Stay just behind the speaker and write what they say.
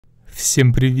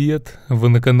Всем привет! Вы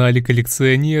на канале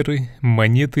коллекционеры,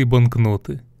 монеты и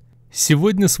банкноты.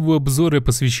 Сегодня свой обзор я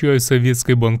посвящаю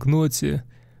советской банкноте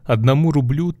 1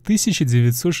 рублю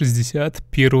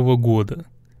 1961 года.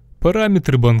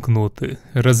 Параметры банкноты.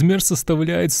 Размер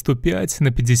составляет 105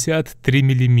 на 53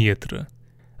 мм.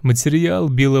 Материал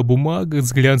белая бумага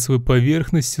с глянцевой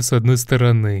поверхностью с одной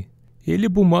стороны или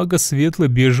бумага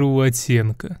светло-бежевого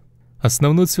оттенка.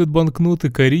 Основной цвет банкноты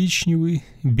коричневый,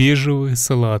 бежевый,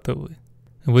 салатовый.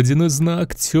 Водяной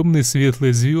знак темные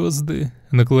светлые звезды,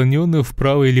 наклоненные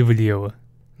вправо или влево.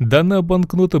 Данная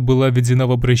банкнота была введена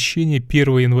в обращение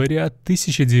 1 января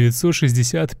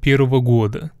 1961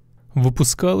 года.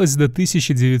 Выпускалась до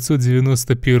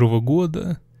 1991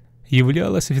 года,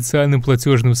 являлась официальным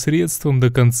платежным средством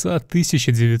до конца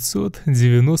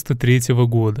 1993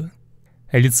 года.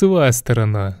 Лицевая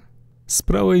сторона.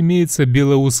 Справа имеется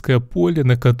белое узкое поле,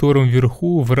 на котором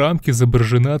вверху в рамке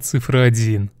изображена цифра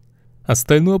 1.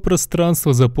 Остальное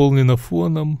пространство заполнено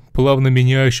фоном, плавно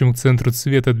меняющим к центру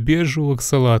цвет от бежевого к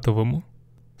салатовому.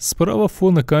 Справа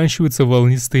фон оканчивается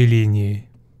волнистой линией.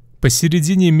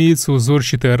 Посередине имеется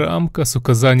узорчатая рамка с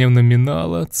указанием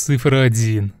номинала цифра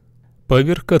 1,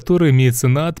 поверх которой имеется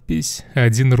надпись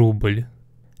 «1 рубль».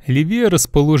 Левее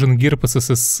расположен герб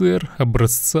СССР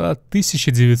образца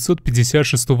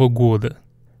 1956 года.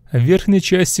 В верхней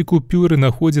части купюры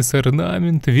находится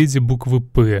орнамент в виде буквы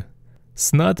 «П»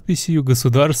 с надписью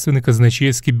 «Государственный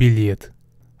казначейский билет».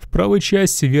 В правой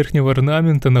части верхнего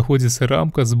орнамента находится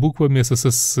рамка с буквами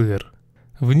СССР.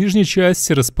 В нижней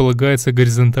части располагается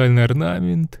горизонтальный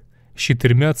орнамент с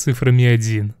 4 цифрами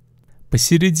 1.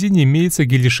 Посередине имеется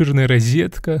гелиширная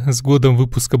розетка с годом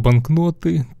выпуска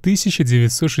банкноты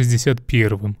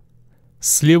 1961.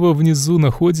 Слева внизу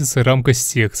находится рамка с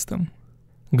текстом.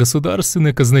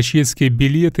 Государственные казначейские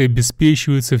билеты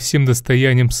обеспечиваются всем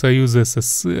достоянием Союза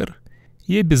СССР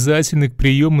и обязательны к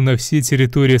приему на всей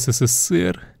территории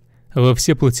СССР во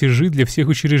все платежи для всех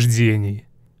учреждений,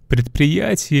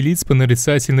 предприятий и лиц по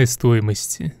нарицательной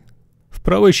стоимости. В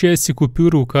правой части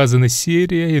купюры указана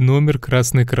серия и номер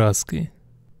красной краской.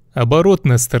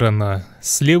 Оборотная сторона.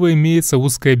 Слева имеется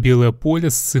узкое белое поле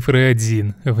с цифрой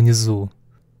 1 внизу.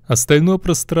 Остальное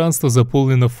пространство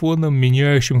заполнено фоном,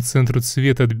 меняющим к центру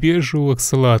цвет от бежевого к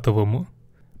салатовому.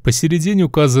 Посередине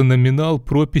указан номинал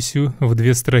прописью в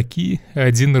 2 строки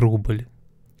 1 рубль.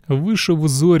 Выше в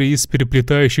узоре из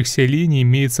переплетающихся линий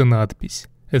имеется надпись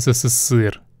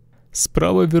 «СССР».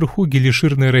 Справа вверху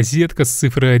гелиширная розетка с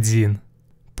цифрой 1.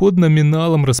 Под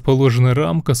номиналом расположена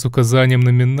рамка с указанием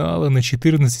номинала на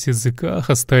 14 языках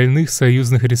остальных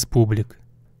союзных республик.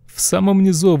 В самом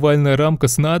низу овальная рамка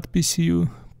с надписью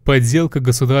 «Подделка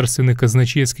государственных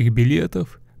казначейских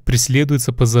билетов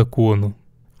преследуется по закону».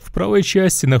 В правой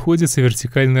части находится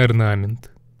вертикальный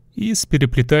орнамент из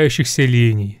переплетающихся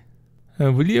линий.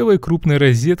 А в левой крупная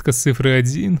розетка с цифрой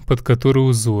 1, под которой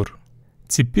узор.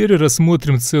 Теперь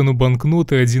рассмотрим цену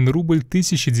банкноты 1 рубль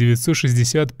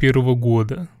 1961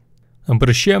 года.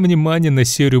 Обращаем внимание на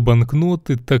серию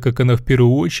банкноты, так как она в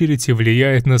первую очередь и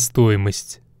влияет на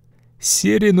стоимость.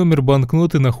 Серия и номер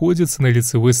банкноты находятся на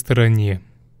лицевой стороне.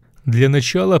 Для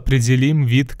начала определим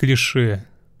вид клише.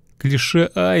 Клише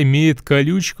А имеет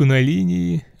колючку на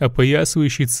линии,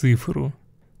 опоясывающей цифру,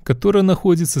 которая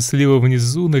находится слева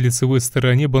внизу на лицевой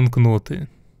стороне банкноты.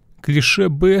 Клише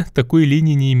Б такой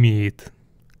линии не имеет.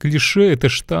 Клише – это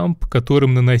штамп,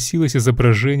 которым наносилось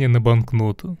изображение на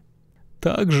банкноту.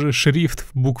 Также шрифт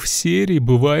букв серии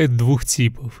бывает 2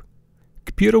 типов.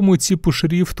 К первому типу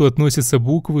шрифту относятся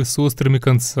буквы с острыми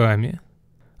концами,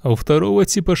 а у второго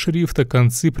типа шрифта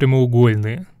концы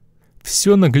прямоугольные.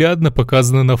 Все наглядно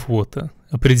показано на фото.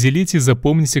 Определите и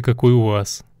запомните, какой у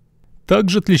вас.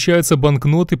 Также отличаются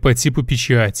банкноты по типу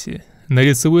печати. На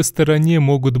лицевой стороне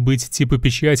могут быть типы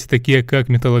печати, такие как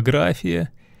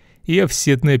металлография и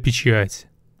офсетная печать.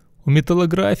 У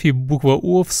металлографии буква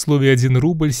О в слове 1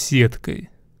 рубль с сеткой.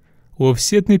 У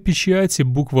офсетной печати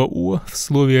буква О в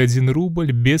слове 1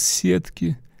 рубль без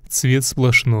сетки, цвет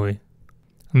сплошной.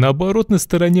 На оборотной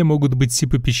стороне могут быть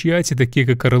типы печати, такие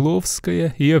как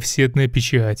орловская и офсетная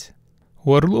печать.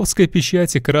 У орловской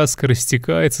печати краска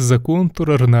растекается за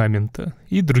контур орнамента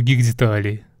и других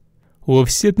деталей. У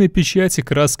офсетной печати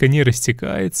краска не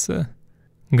растекается,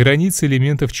 границы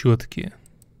элементов четкие.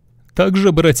 Также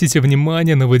обратите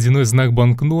внимание на водяной знак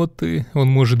банкноты, он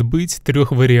может быть 3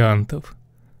 вариантов.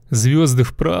 Звезды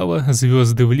вправо,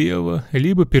 звезды влево,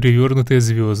 либо перевернутые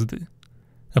звезды.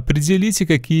 Определите,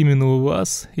 какие именно у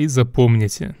вас, и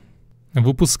запомните.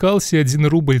 Выпускался 1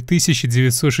 рубль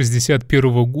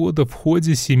 1961 года в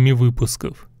ходе 7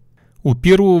 выпусков. У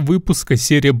первого выпуска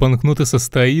серия банкноты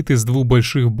состоит из 2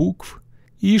 больших букв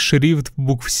и шрифт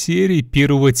букв серии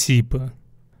первого типа.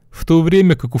 В то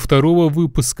время как у второго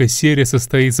выпуска серия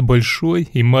состоит из большой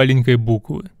и маленькой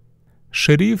буквы.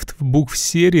 Шрифт букв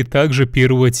серии также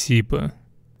первого типа.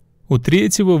 У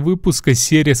третьего выпуска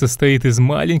серия состоит из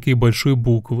маленькой и большой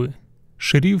буквы.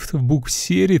 Шрифт букв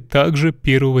серии также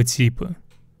первого типа.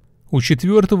 У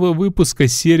четвертого выпуска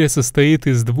серия состоит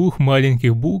из двух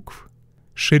маленьких букв.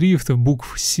 Шрифт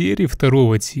букв серии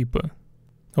второго типа.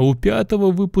 А у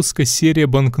пятого выпуска серия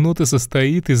банкноты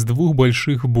состоит из двух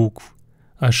больших букв.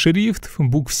 А шрифт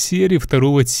букв серии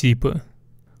второго типа.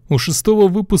 У шестого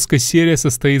выпуска серия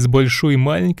состоит из большой и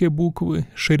маленькой буквы.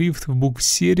 Шрифт букв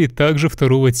серии также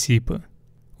второго типа.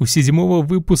 У седьмого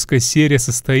выпуска серия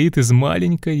состоит из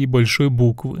маленькой и большой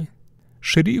буквы.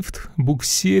 Шрифт букв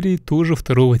серии тоже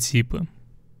второго типа.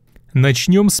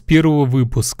 Начнем с первого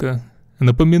выпуска.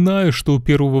 Напоминаю, что у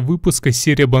первого выпуска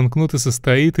серия банкноты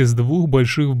состоит из двух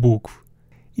больших букв.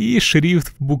 И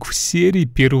шрифт букв серии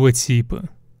первого типа.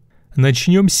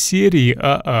 Начнем с серии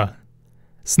АА.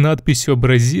 С надписью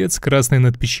 «Образец» красной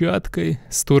надпечаткой,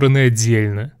 стороны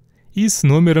отдельно. И с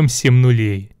номером 7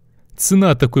 нулей.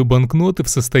 Цена такой банкноты в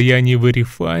состоянии Very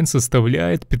Fine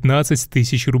составляет 15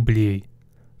 тысяч рублей.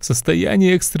 В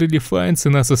состоянии Extra Fine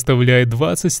цена составляет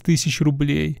 20 тысяч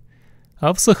рублей.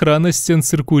 А в сохранности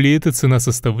Uncirculated цена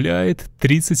составляет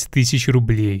 30 тысяч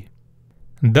рублей.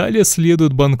 Далее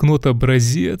следует банкнота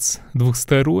 «Образец»,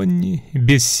 двухсторонний,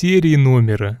 без серии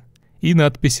номера и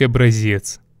надписи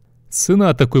 «Образец».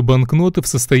 Цена такой банкноты в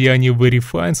состоянии Very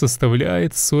Fine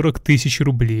составляет 40 тысяч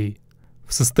рублей.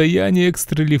 В состоянии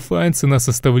Extra Fine цена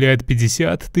составляет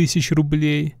 50 тысяч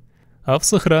рублей, а в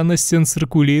сохранности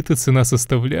Uncirculated цена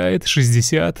составляет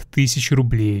 60 тысяч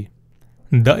рублей.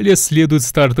 Далее следует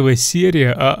стартовая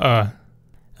серия АА.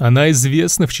 Она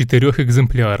известна в 4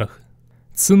 экземплярах.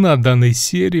 Цена данной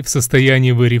серии в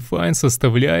состоянии Very Fine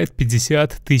составляет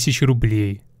 50 тысяч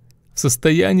рублей. В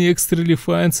состоянии Extra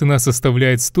Fine цена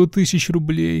составляет 100 тысяч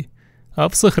рублей, а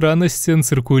в сохранности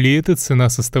Uncirculated цена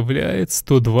составляет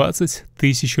 120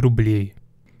 тысяч рублей.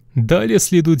 Далее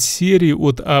следуют серии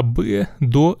от АБ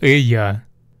до ЭЯ.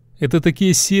 Это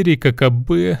такие серии, как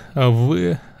АБ,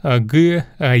 АВ, АГ,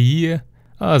 АЕ,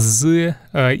 АЗ,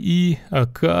 АИ,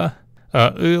 АК,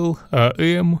 АЛ,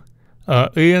 АМ,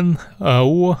 АН,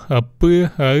 АО, АП,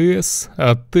 АС,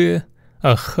 АТ,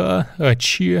 АХ,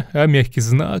 АЧ, А мягкий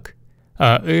знак,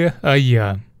 АЭ,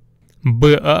 АЯ,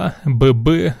 БА, ББ,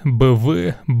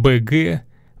 БВ, БГ,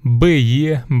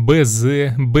 БЕ, БЗ,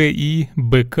 БИ,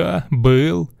 БК,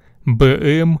 БЛ,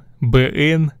 БМ,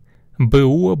 БН,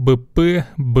 БО, БП,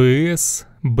 БС,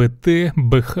 БТ,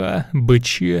 БХ,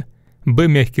 БЧ, Б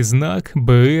мягкий знак,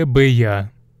 БЭ,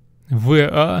 БЯ,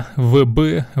 ВА,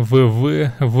 ВБ,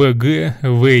 ВВ, ВГ,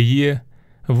 ВЕ,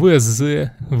 ВЗ,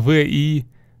 ВИ,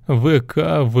 ВК,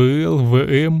 ВЛ,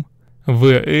 ВМ,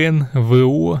 ВН,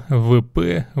 ВО,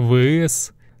 ВП,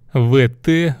 ВС,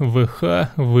 ВТ, ВХ,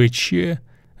 ВЧ,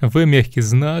 В мягкий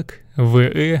знак,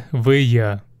 ВЭ,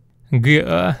 ВЯ,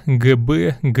 ГА,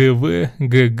 ГБ, ГВ,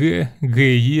 ГГ,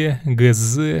 ГЕ,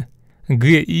 ГЗ,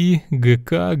 ГИ,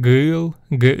 ГК, ГЛ,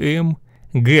 ГМ,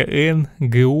 ГН,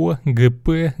 ГО,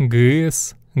 ГП,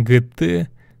 ГС, ГТ,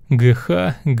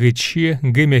 ГХ, ГЧ,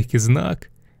 Г мягкий знак,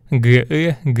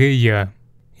 ГЭ, ГЯ,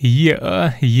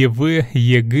 ЕА, ЕВ,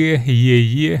 ЕГ,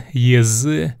 ЕЕ, ЕЗ,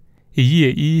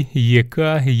 ЕИ, ЕК,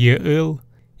 ЕЛ,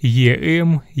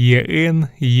 ЕМ, ЕН,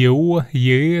 ЕО,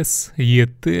 ЕС,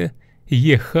 ЕТ,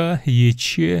 ЕХ,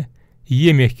 ЕЧ,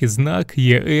 Е мягкий знак,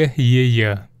 ЕЭ,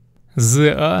 ЕЯ,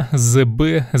 ЗА, ЗБ,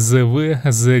 ЗВ,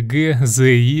 ЗГ,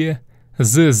 ЗЕ,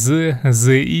 ЗЗ,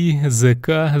 ЗИ,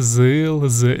 ЗК, ЗЛ,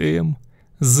 ЗМ,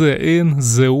 ЗН,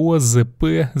 ЗО,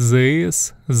 ЗП,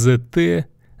 ЗС, ЗТ,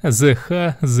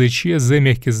 ЗХ, ЗЧ, З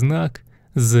мягкий знак,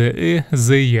 ЗЭ,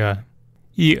 ЗЯ,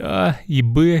 ИА,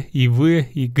 ИБ, ИВ,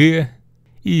 ИГ,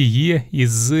 ИЕ,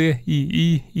 ИЗ,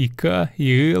 ИИ, ИК,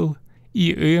 ИЛ,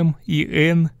 ИМ,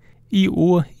 ИН,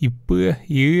 ИО, ИП,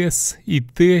 ИС,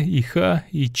 ИТ, ИХ,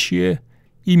 ИЧ,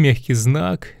 И мягкий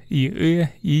знак, ИЭ,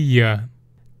 ИЯ,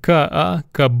 КА,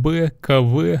 КБ,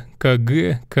 КВ,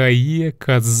 КГ, КЕ,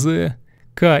 КЗ,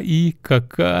 КИ,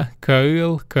 КК,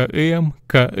 КЛ, КМ,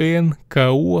 КН,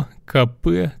 КО,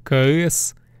 КП,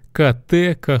 КС,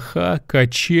 КТ, КХ,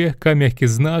 КЧ, К мягкий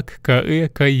знак, КЭ,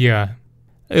 КЯ,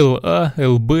 ЛА,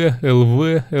 ЛБ,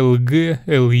 ЛВ, ЛГ,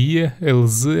 ЛЕ,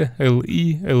 ЛЗ,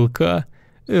 ЛИ, ЛК,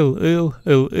 ЛЛ,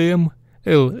 ЛМ,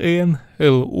 ЛН,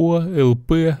 ЛО,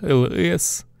 ЛП,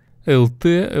 ЛС, ЛТ,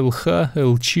 ЛХ,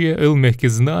 ЛЧ, Л мягкий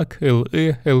знак,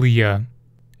 ЛЭ, ЛЯ,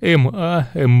 МА,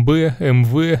 МБ,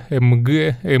 МВ, МГ,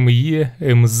 МЕ,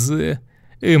 МЗ,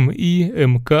 МИ,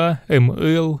 МК,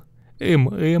 МЛ,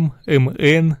 ММ,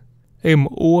 МН,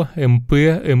 МО, МП,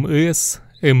 МС,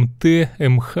 МТ,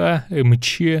 МХ,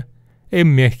 МЧ, М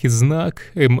мягкий знак,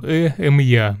 МЭ,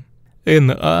 МЯ,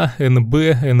 НА, НБ,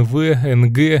 НВ,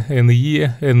 НГ,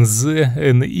 НЕ, НЗ,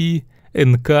 НИ,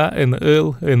 НК,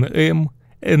 НЛ, НМ,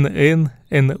 НН,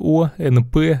 НО,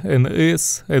 НП,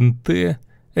 НС, НТ,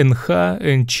 НХ,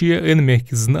 НЧ, Н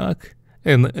мягкий знак,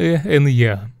 НЭ,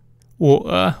 НЯ,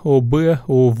 ОА, ОБ,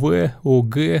 ОВ,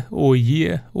 ОГ,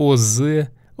 ОЕ, ОЗ,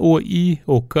 ОИ,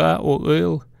 ОК,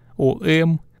 ОЛ,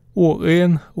 ОМ,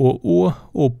 ОН, ОО,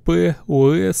 ОП,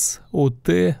 ОС, ОТ,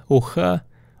 ОХ,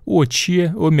 ОЧ,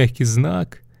 О мягкий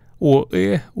знак,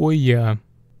 ОЭ, ОЯ,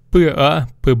 ПА,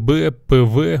 ПБ,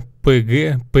 ПВ,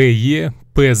 ПГ, ПЕ,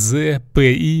 ПЗ,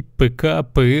 ПИ, ПК,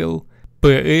 ПЛ,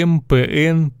 ПМ,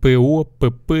 ПН, ПО,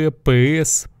 ПП,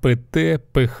 ПС, ПТ,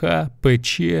 ПХ,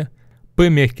 ПЧ, П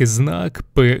мягкий знак,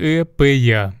 ПЭ,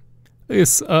 ПЯ,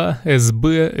 СА,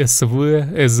 СБ, СВ,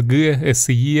 СГ,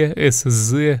 СЕ,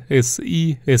 СЗ,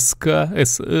 СИ, СК,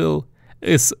 СЛ,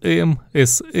 СМ,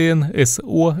 СН,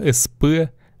 СО,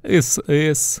 СП,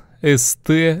 СС, СТ,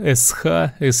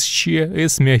 СХ, СЧ,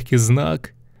 С мягкий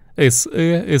знак,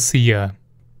 СЭ, СЯ,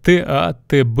 ТА,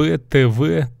 ТБ,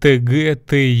 ТВ, ТГ,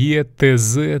 ТЕ,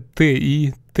 ТЗ,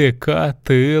 ТИ, ТК,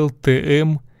 ТЛ,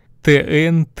 ТМ,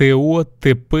 ТН, ТО,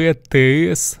 ТП,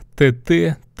 ТС,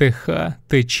 ТТ, ТХ,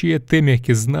 ТЧ, Т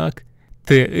мягкий знак,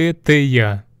 ТЭ,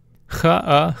 ТЯ,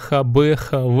 ХА, ХБ,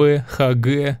 ХВ,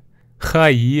 ХГ,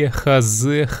 ХЕ, ХЗ,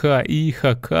 ХИ,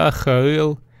 ХК,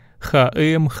 ХЛ,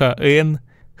 ХМ, ХН,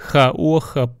 ХО,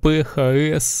 ХП,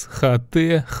 ХС, ХТ,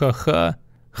 ХХ,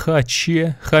 ХЧ,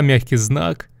 Х мягкий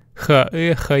знак,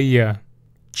 ХЭ, ХЯ,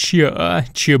 ЧА,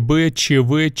 ЧБ,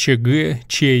 ЧВ, ЧГ,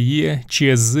 ЧЕ,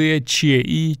 ЧЗ,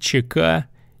 ЧИ, ЧК,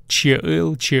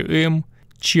 ЧЛ, ЧМ,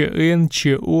 ЧН,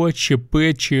 ЧО,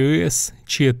 ЧП, ЧС,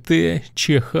 ЧТ,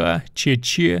 ЧХ,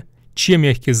 ЧЧ, Ч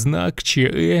мягкий знак,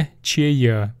 ЧЭ,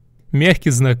 ЧЯ,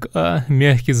 мягкий знак А,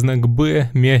 мягкий знак Б,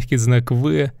 мягкий знак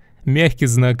В, мягкий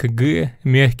знак Г,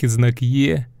 мягкий знак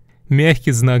Е,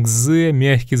 мягкий знак З,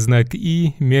 мягкий знак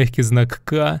И, мягкий знак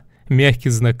К,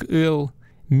 мягкий знак Л,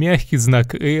 мягкий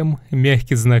знак М,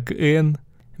 мягкий знак Н,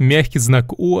 мягкий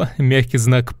знак О, мягкий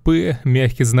знак П,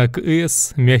 мягкий знак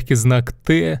С, мягкий знак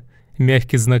Т,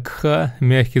 мягкий знак Х,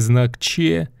 мягкий знак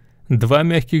Ч, два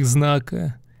мягких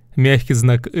знака, мягкий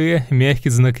знак мягкий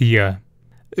знак Я,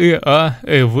 ЭА,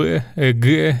 ЭВ, ЭГ,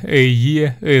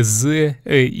 ЭЕ, ЭЗ,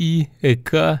 ЭИ,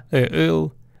 ЭК,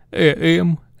 ЭЛ,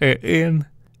 ЭМ, ЭН,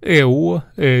 ЭО,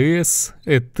 ЭС,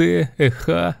 ЭТ,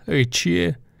 ЭХ,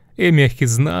 ЭЧ, мягкий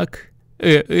знак,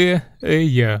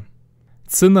 ЭЯ.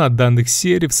 Цена данных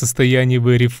серий в состоянии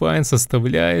Very Fine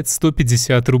составляет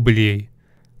 150 рублей.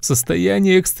 В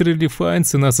состоянии Extra Refine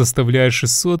цена составляет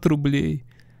 600 рублей,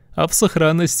 а в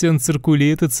сохранности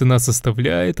Uncirculated цена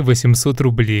составляет 800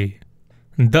 рублей.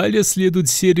 Далее следует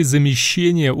серии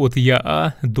замещения от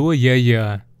ЯА до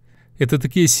ЯЯ. Это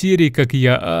такие серии, как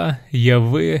ЯА,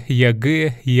 ЯВ, ЯГ,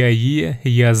 ЯЕ,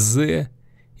 ЯЗ,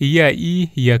 ЯИ,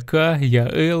 ЯК,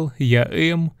 ЯЛ,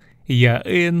 ЯМ,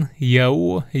 ЯН,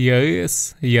 ЯО,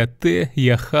 ЯС, ЯТ,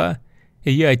 ЯХ,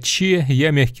 ЯЧ, Я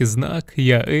мягкий знак,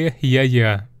 ЯЭ,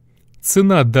 ЯЯ.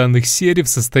 Цена данных серий в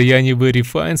состоянии Very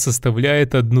Fine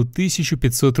составляет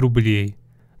 1500 рублей.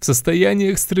 В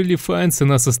состоянии Extra Refine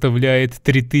цена составляет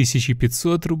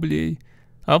 3500 рублей,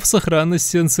 а в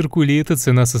сохранности Uncirculated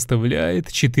цена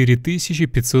составляет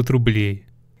 4500 рублей.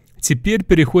 Теперь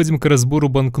переходим к разбору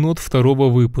банкнот второго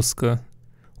выпуска,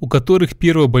 у которых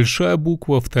первая большая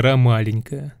буква, вторая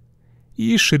маленькая,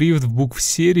 и шрифт букв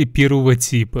серии первого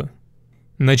типа.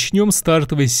 Начнем с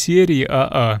стартовой серии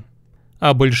АА.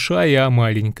 А большая и А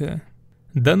маленькая.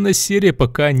 Данная серия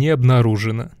пока не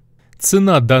обнаружена.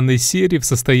 Цена данной серии в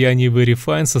состоянии Very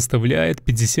Fine составляет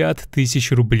 50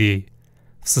 тысяч рублей.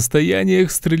 В состоянии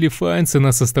Extra Refine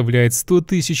цена составляет 100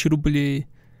 тысяч рублей,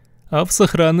 а в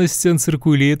сохранности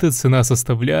Uncirculated цена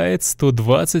составляет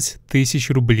 120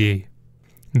 тысяч рублей.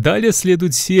 Далее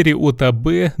следует серии от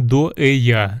АБ до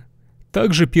ЭЯ.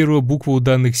 Также первая буква у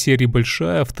данных серий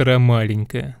большая, а вторая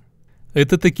маленькая.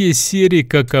 Это такие серии,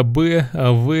 как АБ,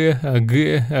 АВ, АГ,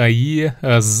 АЕ,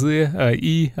 АЗ,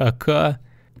 АИ, АК,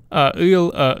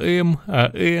 АЛ, АМ,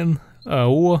 АН,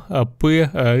 АО, АП,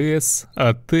 АС,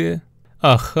 АТ,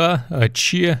 АХ,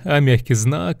 АЧ, А мягкий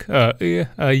знак, АЭ,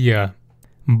 АЯ,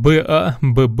 БА,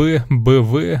 ББ,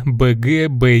 БВ, БГ,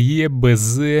 БЕ,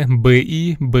 БЗ,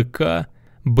 БИ, БК,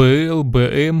 БЛ,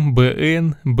 БМ,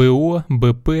 БН, БО,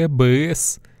 БП,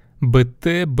 БС,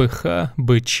 БТ, БХ,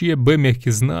 БЧ, Б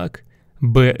мягкий знак,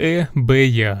 БЭ,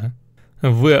 БЯ,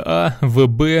 ВА,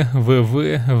 ВБ,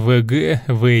 ВВ, ВГ,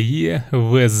 ВЕ,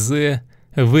 ВЗ,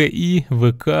 ВИ,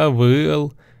 ВК,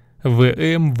 ВЛ,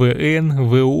 ВМ, ВН,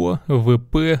 ВО,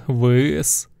 ВП,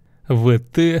 ВС,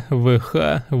 ВТ,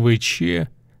 ВХ, ВЧ,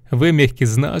 В мягкий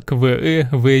знак, ВЭ,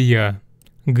 ВЯ,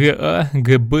 ГА,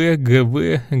 ГБ,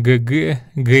 ГВ, ГГ,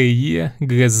 ГЕ,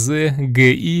 ГЗ,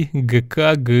 ГИ,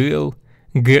 ГК, ГЛ,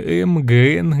 ГМ,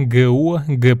 ГН, ГО,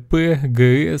 ГП,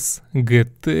 ГС,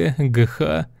 ГТ,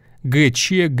 ГХ,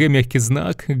 ГЧ, Г мягкий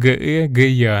знак, ГЭ,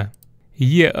 ГЯ,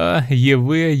 ЕА,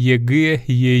 ЕВ, ЕГ,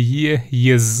 ЕЕ,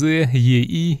 ЕЗ,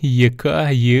 ЕИ, ЕК,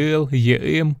 ЕЛ,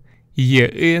 ЕМ,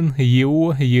 ЕН,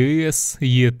 ЕО, ЕС,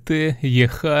 ЕТ,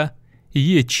 ЕХ,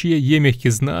 ЕЧ, Е мягкий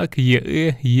знак,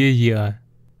 ЕЭ, ЕЯ,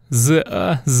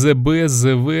 ЗА, ЗБ,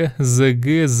 ЗВ,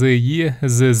 ЗГ, ЗЕ,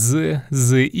 ЗЗ,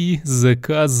 ЗИ,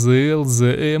 ЗК, ЗЛ,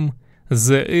 ЗМ,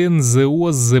 ЗН,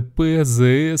 ЗО, ЗП,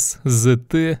 ЗС,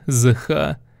 ЗТ,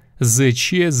 ЗХ,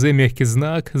 ЗЧ, З мягкий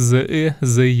знак, ЗЭ,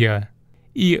 ЗЯ,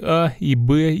 ИА, ИБ,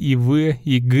 ИВ,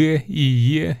 ИГ,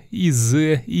 ИЕ, ИЗ,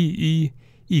 ИИ,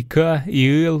 ИК,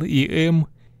 ИЛ, ИМ,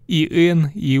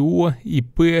 ИН, ИО,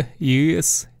 ИП,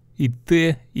 ИС,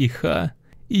 ИТ, ИХ,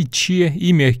 ИЧ,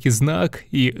 И мягкий знак,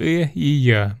 ИЭ,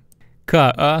 ИЯ,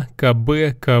 КА,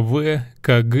 КБ, КВ,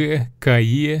 КГ,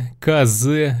 КЕ, КЗ,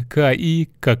 КИ,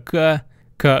 КК,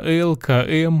 КЛ,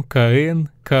 КМ, КН,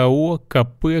 КО,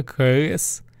 КП,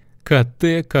 КС,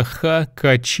 КТ, КХ,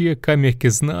 КЧ, К мягкий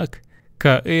знак,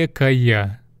 КЭ,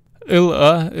 КЯ,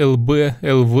 ЛА, ЛБ,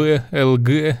 ЛВ, ЛГ,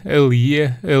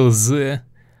 ЛЕ, ЛЗ,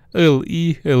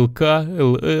 ЛИ, ЛК,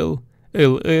 ЛЛ,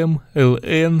 ЛМ,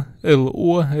 ЛН,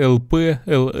 ЛО, ЛП,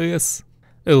 ЛС,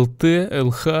 ЛТ,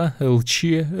 ЛХ, ЛЧ,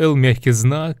 Л мягкий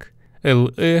знак,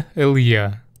 ЛЭ,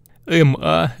 ЛЯ,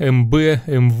 МА, МБ,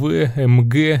 МВ,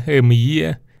 МГ,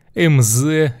 МЕ, МЗ,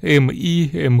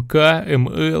 МИ, МК,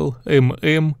 МЛ,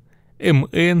 ММ,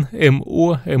 МН,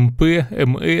 МО, МП,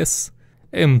 МС,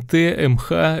 МТ,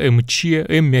 МХ, МЧ,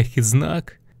 М мягкий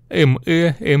знак,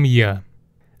 МЭ, МЯ,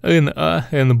 НА,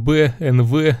 НБ,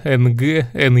 НВ, НГ,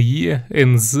 НЕ,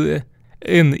 НЗ,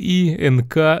 НИ,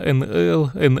 НК,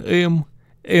 НЛ, НМ,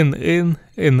 НН,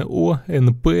 НО,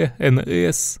 НП,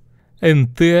 НС,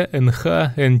 НТ, НХ,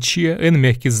 НЧ, Н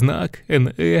мягкий знак,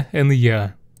 НЭ,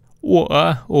 НЯ,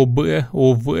 ОА, ОБ,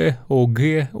 ОВ, ОГ,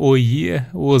 ОЕ,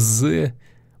 ОЗ,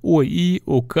 ОИ,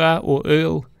 ОК,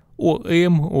 ОЛ,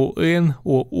 ОМ, ОН,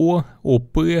 ОО,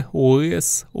 ОП,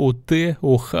 ОС, ОТ,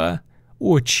 ОХ,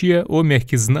 ОЧ, О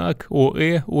мягкий знак,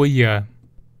 ОЭ, ОЯ,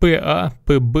 ПА,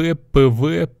 ПБ,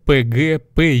 ПВ, ПГ,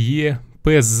 ПЕ,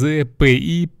 ПЗ,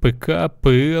 ПИ, ПК,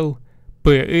 ПЛ,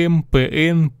 ПМ,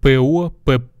 ПН, ПО,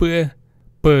 ПП,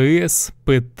 ПС,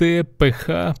 ПТ,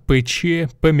 ПХ, ПЧ,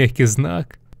 П мягкий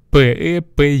знак, ПЭ,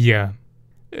 ПЯ,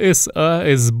 СА,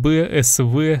 СБ,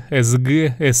 СВ, СГ,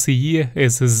 СЕ,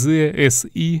 СЗ,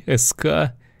 СИ,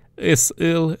 СК,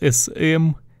 СЛ,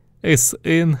 СМ,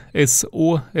 СН,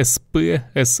 СО, СП,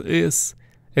 СС,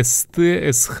 СТ,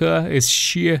 СХ,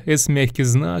 СЩ, С мягкий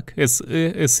знак,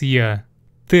 СЭ, СЯ,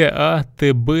 ТА,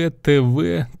 ТБ,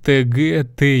 ТВ, ТГ,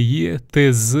 ТЕ,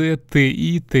 ТЗ,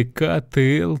 ТИ, ТК,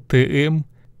 ТЛ, ТМ,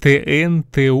 ТН,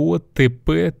 ТО,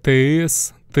 ТП,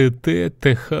 ТС, ТТ,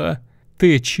 ТХ,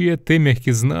 ТЧ, Т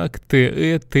мягкий знак,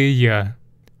 ТЭ, ТЯ,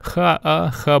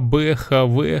 ХА, ХБ,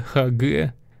 ХВ,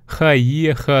 ХГ,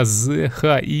 ХЕ, ХЗ,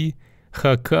 ХИ,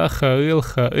 ХК, ХЛ,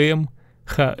 ХМ,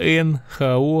 ХН,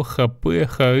 ХО, ХП,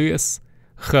 ХС,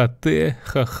 ХТ,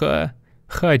 ХХ,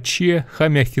 ХЧ, Х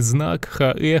мягкий знак,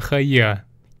 ХЭ, ХЯ,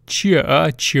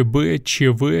 ЧА, ЧБ,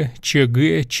 ЧВ,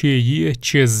 ЧГ, ЧЕ,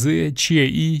 ЧЗ,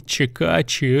 ЧИ, ЧК,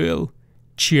 ЧЛ,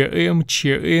 ЧМ,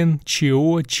 ЧН,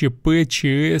 ЧО, ЧП,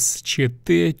 ЧС,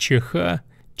 ЧТ, ЧХ,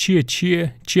 ЧЧ,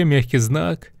 Ч мягкий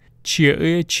знак,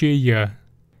 ЧЭ, ЧЯ,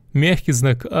 мягкий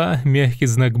знак А, мягкий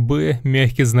знак Б,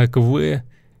 мягкий знак В,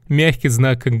 мягкий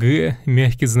знак Г,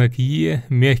 мягкий знак Е,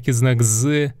 мягкий знак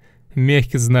З,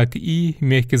 мягкий знак И,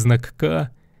 мягкий знак К,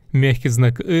 мягкий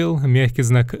знак Л, мягкий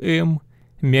знак М,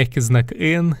 мягкий знак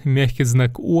Н, мягкий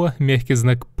знак О, мягкий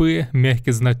знак П,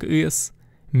 мягкий знак С,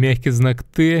 мягкий знак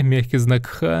Т, мягкий знак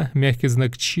Х, мягкий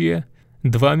знак Ч,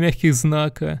 два мягких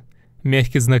знака,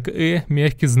 мягкий знак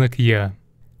мягкий знак Я,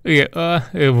 ЭА,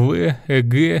 ЭВ,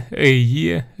 ЭГ,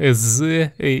 ЭЕ, ЭЗ,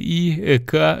 ЭИ,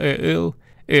 ЭК, ЭЛ,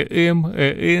 ЭМ,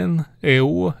 ЭН,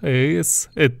 ЭО, ЭС,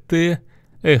 ЭТ,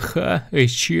 ЭХ,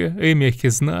 ЭЧ, мягкий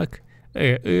знак,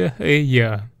 ЭЭ,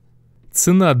 ЭЯ.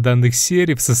 Цена данных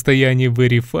серий в состоянии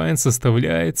Very Fine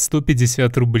составляет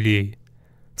 150 рублей.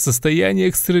 В состоянии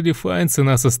Extra Refine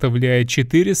цена составляет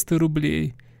 400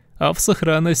 рублей, а в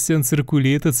сохранности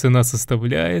Uncirculated цена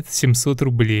составляет 700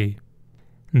 рублей.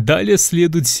 Далее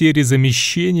следует серия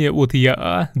замещения от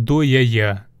ЯА до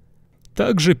ЯЯ.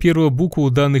 Также первая буква у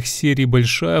данных серий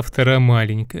большая, вторая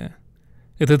маленькая.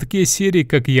 Это такие серии,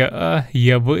 как ЯА,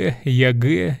 ЯВ,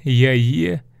 ЯГ,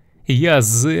 ЯЕ,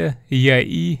 ЯЗ,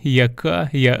 ЯИ, ЯК,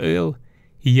 ЯЛ,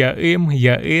 ЯМ,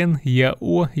 ЯН,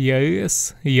 ЯО,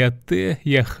 ЯС, ЯТ,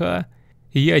 ЯХ,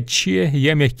 ЯЧ,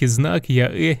 Я мягкий знак,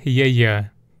 ЯЭ,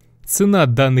 ЯЯ. Цена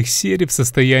данных серий в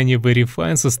состоянии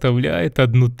Verifine составляет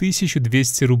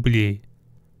 1200 рублей.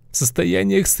 В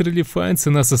состоянии Extralifine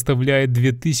цена составляет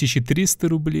 2300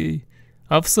 рублей,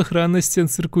 а в сохранности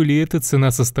Uncirculated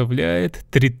цена составляет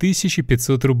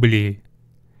 3500 рублей.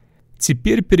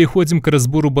 Теперь переходим к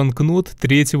разбору банкнот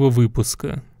третьего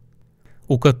выпуска,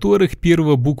 у которых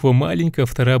первая буква маленькая,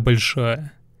 вторая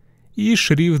большая, и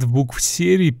шрифт букв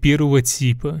серии первого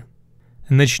типа.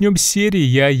 Начнем с серии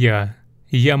Я-Я.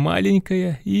 Я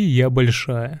маленькая и Я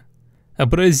большая.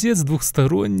 Образец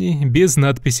двухсторонний, без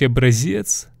надписи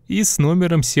 «Образец» и с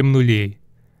номером 7 нулей.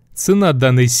 Цена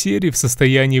данной серии в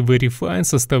состоянии Verifine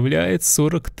составляет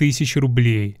 40 тысяч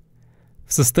рублей.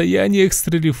 В состоянии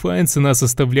Extralifine цена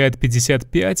составляет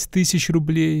 55 тысяч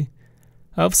рублей,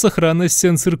 а в сохранности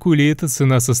Uncirculated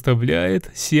цена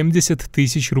составляет 70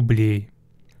 тысяч рублей.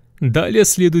 Далее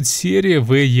следует серия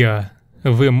В-Я,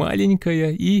 В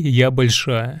маленькая и Я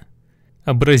большая.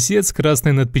 Образец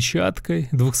красной надпечаткой,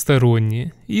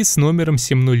 двухсторонний и с номером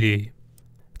 7 нулей.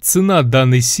 Цена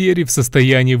данной серии в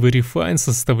состоянии Verifine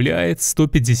составляет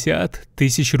 150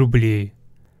 тысяч рублей.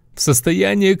 В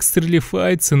состоянии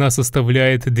Extralify цена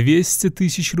составляет 200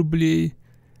 тысяч рублей,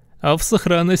 а в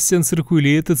сохранности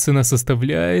Uncirculated цена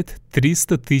составляет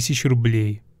 300 тысяч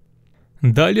рублей.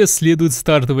 Далее следует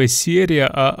стартовая серия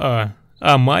АА,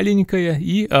 А маленькая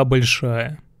и А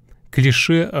большая.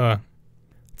 Клише А.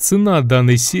 Цена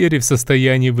данной серии в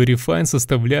состоянии Verifine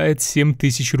составляет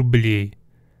 7000 рублей.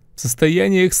 В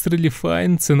состоянии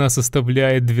Extralifine цена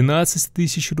составляет 12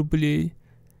 тысяч рублей,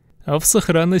 а в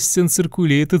сохранности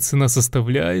Uncirculated цена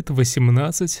составляет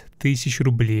 18 тысяч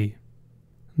рублей.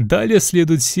 Далее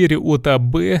следует серия от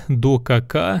АБ до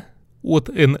КК, от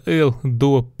НЛ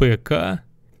до ПК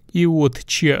и от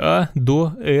ЧА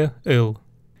до ЭЛ.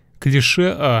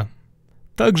 Клише А.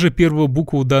 Также первая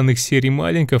буква у данных серий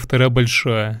маленькая, вторая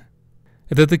большая.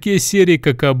 Это такие серии,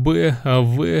 как АБ,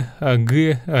 АВ, АГ,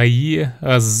 АЕ,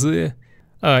 АЗ,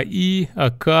 АИ,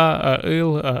 АК,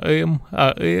 АЛ, АМ,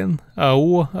 АН,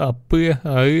 АО, АП,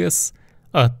 АС,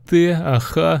 АТ,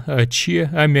 АХ, АЧ,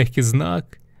 А мягкий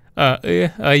знак,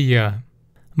 АЭ, АЯ.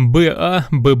 БА,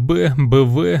 ББ,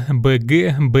 БВ,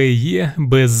 БГ, БЕ,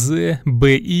 БЗ,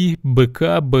 БИ,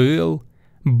 БК, БЛ,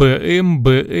 БМ,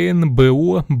 БН,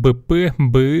 БО, БП,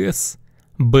 БС,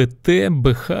 БТ,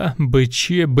 БХ,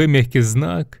 БЧ, Б мягкий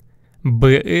знак,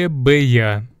 БЭ,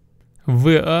 БЯ.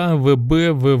 ВА, ВБ,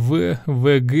 ВВ,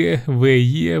 ВГ,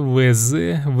 ВЕ, ВЗ,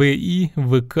 ВИ,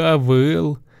 ВК,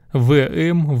 ВЛ,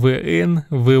 ВМ, ВН,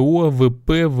 ВО,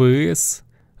 ВП, ВС,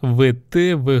 ВТ,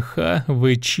 ВХ,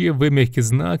 ВЧ, В мягкий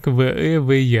знак, ВЭ,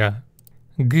 ВЯ.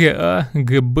 ГА,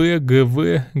 ГБ,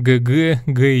 ГВ, ГГ,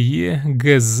 ГЕ,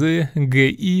 ГЗ,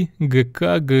 ГИ,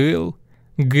 ГК, ГЛ,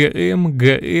 ГМ,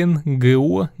 ГН,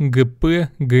 ГО, ГП,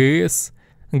 ГС,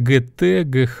 ГТ,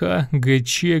 ГХ,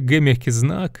 ГЧ, Г мягкий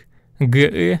знак,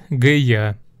 ГЭ,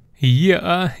 ГЯ.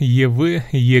 ЕА, ЕВ,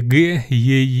 ЕГ,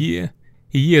 ЕЕ,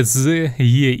 ЕЗ,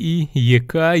 ЕИ,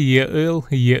 ЕК, ЕЛ,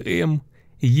 ЕМ,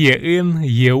 ЕН,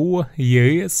 ЕО,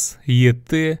 ЕС,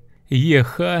 ЕТ,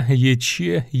 ЕХ, ЕЧ,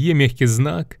 Е мягкий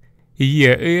знак,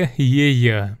 ЕЭ,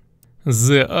 ЕЯ.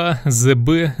 ЗА,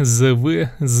 ЗБ, ЗВ,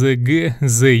 ЗГ,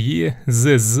 ЗЕ,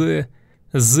 ЗЗ,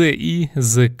 ЗИ,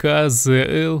 ЗК,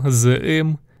 ЗЛ,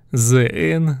 ЗМ,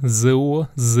 ЗН, ЗО,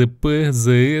 ЗП,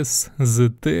 ЗС,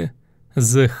 ЗТ,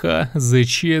 ЗХ,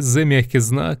 ЗЧ, З мягкий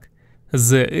знак,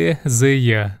 ЗЭ,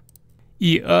 ЗЯ.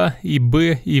 ИА, ИБ,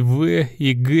 ИВ,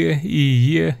 ИГ,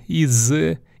 ИЕ,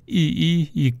 ИЗ, ИИ,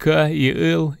 ИК,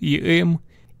 ИЛ, ИМ,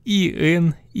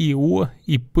 ИН, ИО,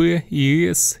 ИП,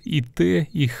 ИС, ИТ,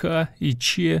 ИХ,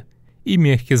 ИЧ, И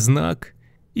мягкий знак,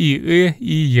 ИЭ,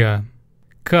 ИЯ.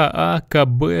 КА,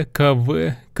 КБ,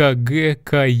 КВ, КГ,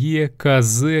 КЕ,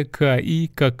 КЗ,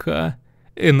 КИ, КК,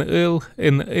 НЛ,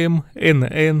 НМ,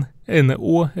 НН,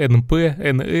 НО, НП,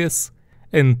 НС,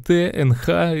 НТ, НХ,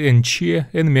 НЧ,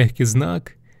 Н мягкий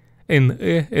знак,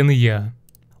 НЭ, НЯ.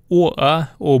 ОА,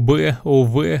 ОБ,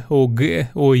 ОВ, ОГ,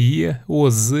 ОЕ,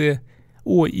 ОЗ,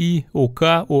 ОИ, ОК,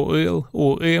 ОЛ,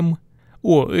 ОМ,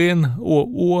 ОН,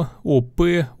 ОО, ОП,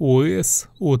 ОС,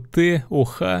 ОТ,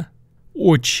 ОХ,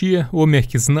 ОЧ, О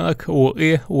мягкий знак,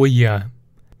 ОЭ, ОЯ.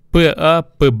 ПА,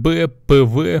 ПБ,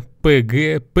 ПВ,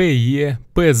 ПГ, ПЕ,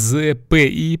 ПЗ,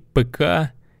 ПИ,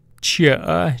 ПК,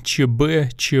 ЧА, ЧБ,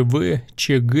 ЧВ,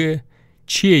 ЧГ,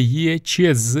 ЧЕ,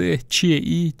 ЧЗ,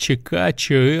 ЧИ, ЧК,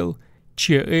 ЧЛ,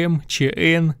 ЧМ,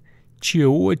 ЧН,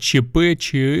 ЧО, ЧП,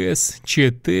 ЧС,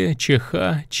 ЧТ, ЧХ,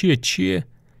 ЧЧ,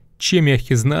 Ч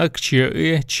мягкий знак,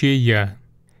 ЧЭ, ЧЯ.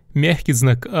 Мягкий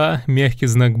знак А, мягкий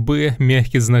знак Б,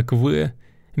 мягкий знак В,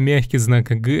 мягкий знак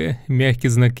Г, мягкий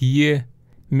знак Е,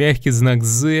 мягкий знак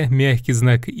З, мягкий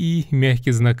знак И,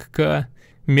 мягкий знак К,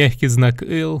 мягкий знак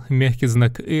Л, мягкий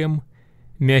знак М,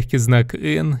 мягкий знак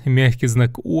Н, мягкий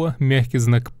знак О, мягкий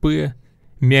знак П,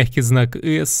 мягкий знак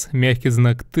С, мягкий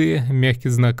знак Т,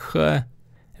 мягкий знак Х,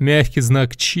 мягкий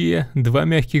знак Ч, два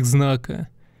мягких знака,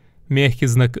 мягкий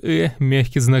знак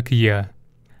мягкий знак Я.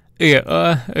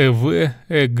 ЭА, ЭВ,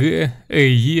 ЭГ,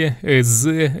 ЭЕ, ЭЗ,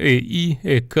 ЭИ,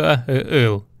 ЭК,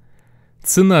 ЭЛ.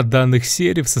 Цена данных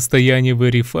серий в состоянии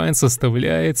Very Fine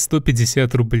составляет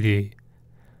 150 рублей.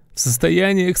 В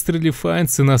состоянии Extremely Fine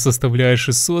цена составляет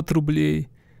 600 рублей,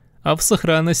 а в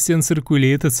сохранности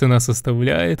Uncirculated цена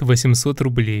составляет 800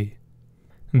 рублей.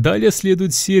 Далее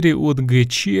следует серии от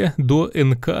ГЧ до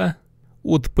НК,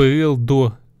 от ПЛ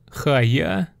до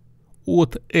ХЯ,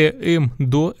 от ЭМ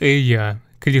до ЭЯ,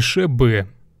 клише Б.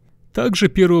 Также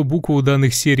первая буква у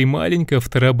данных серий маленькая,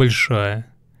 вторая большая.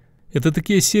 Это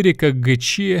такие серии, как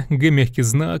ГЧ, Г мягкий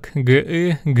знак,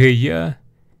 ГЭ, ГЯ,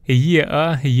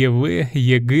 ЕА, ЕВ,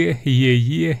 ЕГ,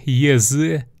 ЕЕ,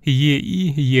 ЕЗ,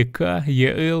 ЕИ, ЕК,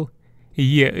 ЕЛ,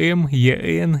 ЕМ,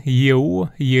 ЕН, ЕО,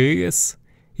 ЕС,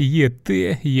 ЕТ,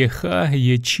 ЕХ,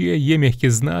 ЕЧ, Е мягкий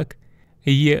знак,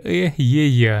 ЕЭ,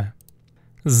 ЕЯ.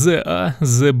 ЗА,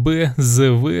 ЗБ,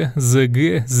 ЗВ,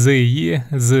 ЗГ, ЗЕ,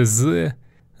 ЗЗ,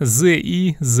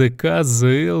 ЗИ, ЗК,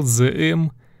 ЗЛ,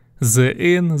 ЗМ,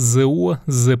 ЗН, ЗО,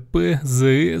 ЗП,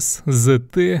 ЗС,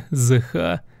 ЗТ,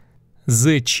 ЗХ,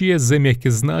 ЗЧ, З мягкий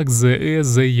знак, ЗЭ,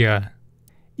 ЗЯ.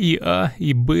 ИА,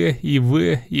 ИБ,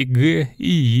 ИВ, ИГ,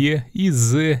 ИЕ,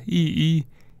 ИЗ, ИИ,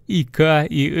 ИК,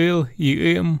 ИЛ,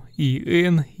 ИМ,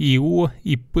 ИН, ИО,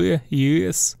 ИП,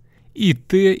 ИС,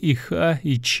 ИТ, ИХ,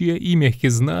 ИЧ, И мягкий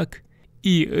знак,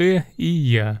 ИЭ,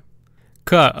 ИЯ.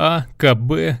 КА,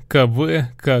 КБ, КВ,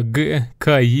 КГ,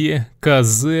 КЕ,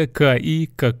 КЗ, КИ,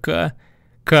 КК,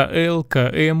 КЛ,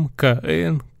 КМ,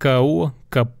 КН, КО,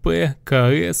 КП,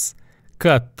 КС,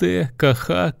 КТ,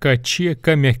 КХ, КЧ,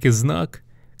 К мягкий знак,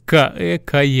 КЭ,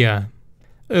 КЯ.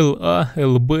 ЛА,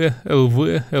 ЛБ,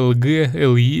 ЛВ, ЛГ,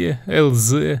 ЛЕ,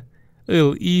 ЛЗ,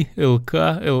 ЛИ, ЛК,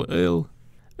 ЛЛ,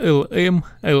 ЛМ,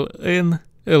 ЛН,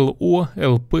 ЛО,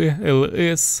 ЛП,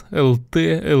 ЛС, ЛТ,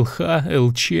 ЛХ,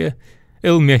 ЛЧ,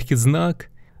 Л мягкий знак,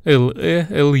 ЛЭ,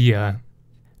 ЛЯ.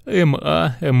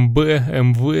 МА, МБ,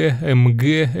 МВ, МГ,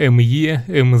 МЕ,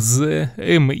 МЗ,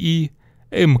 МИ,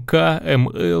 МК,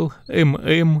 МЛ,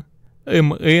 ММ,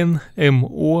 МН,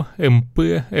 МО, МП,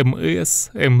 МС,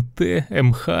 МТ,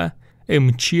 МХ,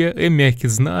 МЧ, М мягкий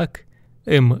знак,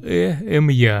 МЭ,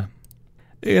 МЯ.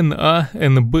 НА,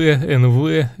 НБ,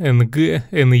 НВ, НГ,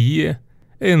 НЕ,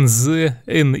 НЗ,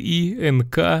 НИ,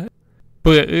 НК,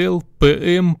 ПЛ,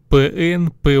 ПМ,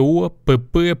 ПН, ПО,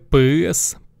 ПП,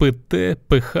 ПС, ПТ,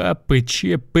 ПХ,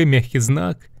 ПЧ, П мягкий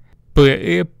знак,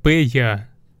 ПЭ, ПЯ.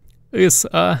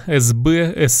 СА,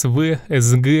 СБ, СВ,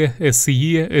 СГ,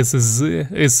 СЕ, СЗ,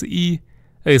 СИ,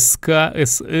 СК,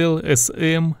 СЛ,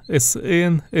 СМ,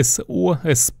 СН, СО,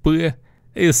 СП,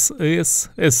 СС,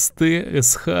 СТ,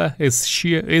 СХ, СЧ,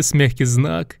 С мягкий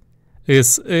знак,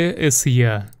 СЭ,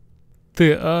 СЯ.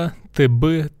 ТА,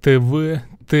 ТБ, ТВ,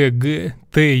 ТГ,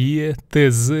 ТЕ,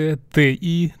 ТЗ,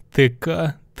 ТИ,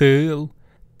 ТК, ТЛ,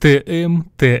 ТМ,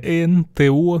 ТН,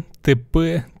 ТО,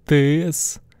 ТП,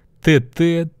 ТС,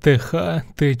 ТТ, ТХ,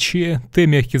 ТЧ, Т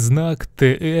мягкий знак,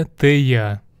 ТЭ,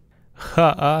 ТЯ.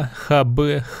 ХА,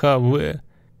 ХБ, ХВ,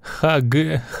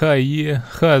 ХГ, ХЕ,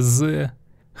 ХЗ,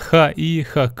 ХИ,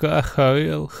 ХК,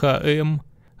 ХЛ, ХМ,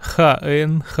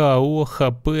 ХН, ХО,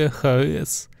 ХП,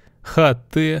 ХС,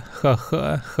 ХТ, ХХ,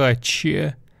 ХЧ,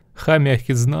 Х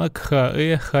мягкий знак,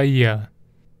 ХЭ, ХЯ.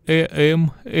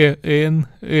 ЭМ, ЭН,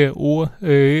 ЭО,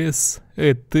 ЭС,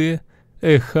 ЭТ,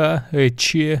 ЭХ,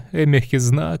 ЭЧ, Э мягкий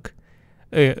знак,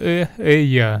 ЭЭ,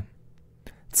 ЭЯ.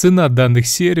 Цена данных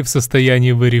серий в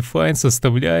состоянии Very Fine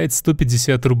составляет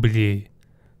 150 рублей.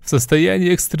 В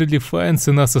состоянии Extremely Fine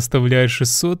цена составляет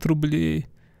 600 рублей,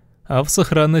 а в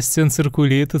сохранности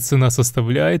Uncirculated цена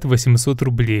составляет 800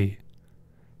 рублей.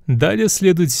 Далее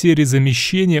следует серия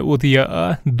замещения от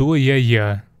ЯА до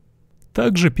ЯЯ.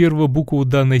 Также первая буква у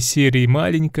данной серии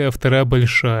маленькая, а вторая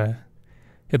большая.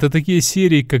 Это такие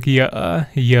серии, как ЯА,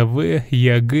 ЯВ,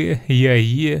 ЯГ,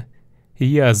 ЯЕ,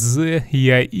 ЯЗ,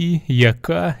 ЯИ,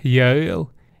 ЯК, ЯЛ,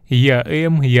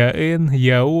 ЯМ, ЯН,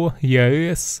 ЯО,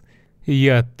 ЯС,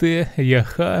 ЯТ,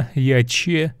 ЯХ, ЯЧ,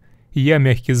 Я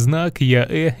мягкий знак,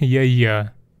 ЯЭ,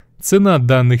 ЯЯ. Цена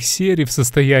данных серий в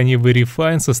состоянии Very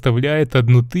Fine составляет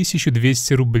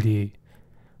 1200 рублей.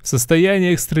 В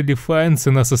состоянии Extra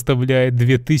цена составляет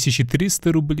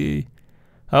 2300 рублей,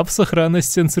 а в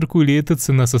сохранности Uncirculated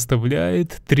цена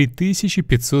составляет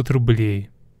 3500 рублей.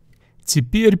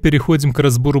 Теперь переходим к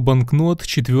разбору банкнот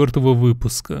 4-го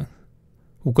выпуска,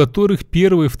 у которых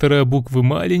первая и вторая буквы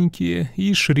маленькие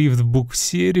и шрифт букв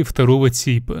серии 2-го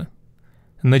типа.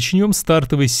 Начнем с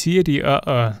стартовой серии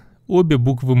АА, обе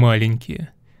буквы маленькие.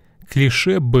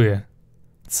 Клише Б.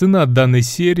 Цена данной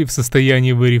серии в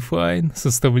состоянии Verify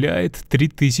составляет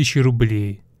 3000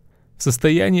 рублей. В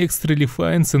состоянии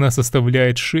Extra цена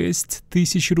составляет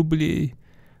 6000 рублей,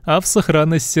 а в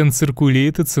сохранности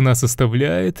Uncirculated цена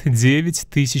составляет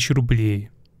 9000 рублей.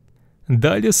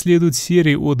 Далее следуют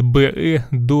серии от БЭ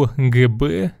до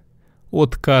ГБ,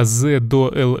 от КЗ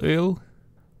до ЛЛ,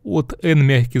 от N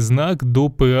мягкий знак до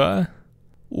ПА,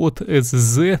 от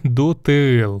СЗ до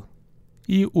ТЛ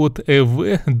и от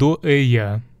ЭВ до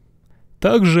ЭЯ.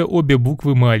 Также обе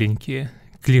буквы маленькие,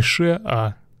 клише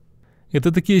А.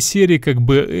 Это такие серии, как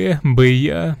БЭ,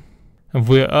 БЯ,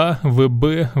 ВА,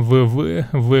 ВБ, ВВ,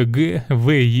 ВГ,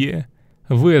 ВЕ,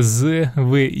 ВЗ,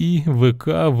 ВИ, ВК,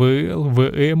 ВЛ,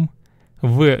 ВМ,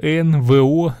 ВН,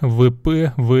 ВО,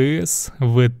 ВП, ВС,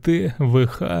 ВТ,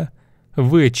 ВХ,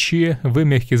 ВЧ, В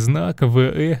мягкий знак,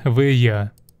 ВЭ,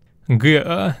 ВЯ,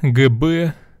 ГА,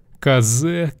 ГБ,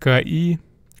 КЗ, КИ,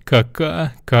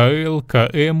 КК, КЛ,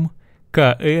 КМ,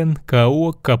 КН,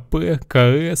 КО, КП,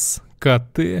 КС,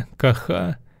 КТ,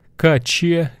 КХ, КЧ,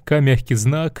 К мягкий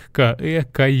знак, КЭ,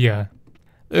 КЯ,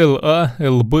 ЛА,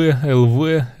 ЛБ,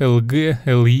 ЛВ, ЛГ,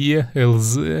 ЛЕ,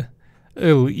 ЛЗ,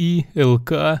 ЛИ,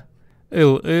 ЛК,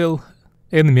 ЛЛ,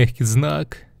 Н мягкий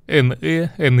знак, НЭ,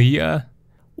 НЯ,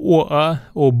 ОА,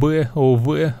 ОБ,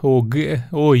 ОВ, ОГ,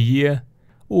 ОЕ,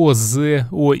 ОЗ,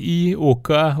 ОИ, ОК,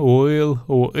 ОЛ,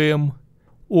 ОМ,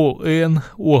 ОН,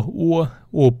 ОО,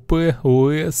 ОП,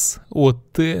 ОС,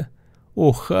 ОТ,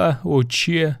 ОХ, ОЧ,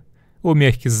 О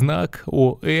мягкий знак,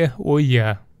 ОЭ,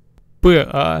 ОЯ,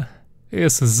 ПА,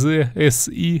 СЗ,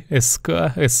 СИ,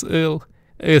 СК, СЛ,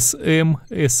 СМ,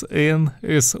 СН,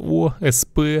 СО,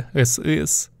 СП,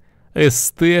 СС,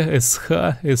 СТ, СХ,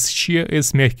 СЧ,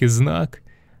 С мягкий знак,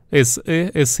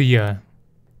 СЭ, СЯ,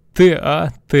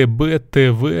 ТА, ТБ,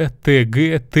 ТВ,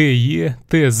 ТГ, ТЕ,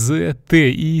 ТЗ,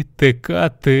 ТИ, ТК,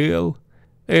 ТЛ,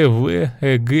 ЭВ,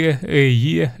 ЭГ,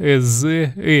 ЭЕ, ЭЗ,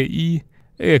 ЭИ,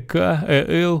 ЭК,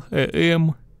 ЭЛ,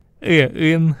 ЭМ,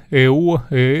 ЭН, ЭО,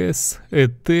 ЭС,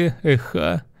 ЭТ,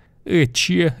 ЭХ, ЭЧ,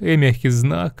 Э мягкий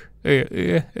знак,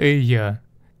 ЭЭ, ЭЯ.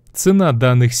 Цена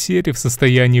данных серий в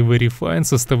состоянии Verify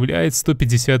составляет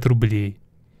 150 рублей.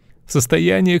 В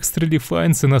состоянии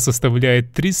Extra цена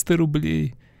составляет 300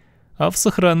 рублей, а в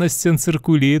сохранности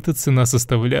Uncirculated цена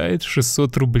составляет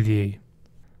 600 рублей.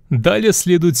 Далее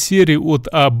следуют серии от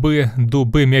АБ до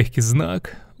Б мягкий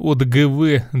знак, от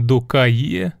ГВ до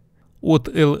КЕ, от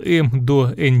ЛМ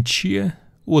до НЧ,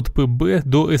 от ПБ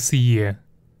до СЕ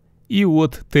и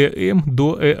от ТМ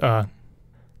до ЭА.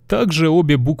 Также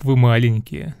обе буквы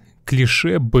маленькие,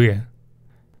 клише Б.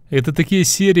 Это такие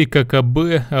серии, как АБ,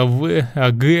 АВ,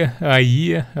 АГ,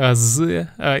 АЕ, АЗ,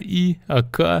 АИ,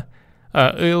 АК,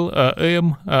 АЛ,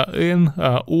 АМ, АН,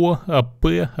 АО, АП,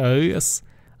 АС,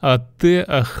 АТ,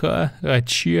 АХ,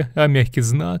 АЧ, А мягкий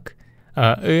знак,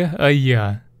 АЭ,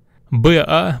 АЯ,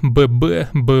 БА,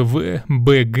 ББ, БВ,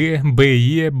 БГ,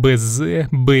 БЕ, БЗ,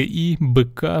 БИ,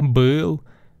 БК, БЛ,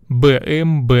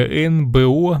 БМ, БН,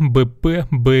 БО, БП,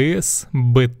 БС,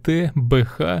 БТ,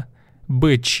 БХ,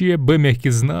 БЧ, Б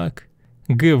мягкий знак,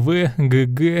 ГВ,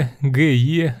 ГГ,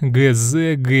 ГЕ,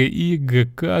 ГЗ, ГИ,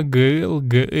 ГК, ГЛ,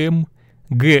 ГМ,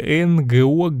 ГН,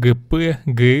 ГО, ГП,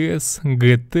 ГС,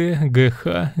 ГТ,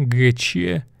 ГХ, ГЧ,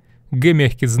 Г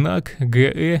мягкий знак,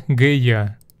 ГЭ,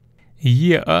 ГЯ,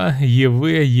 ЕА, ЕВ,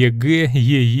 ЕГ,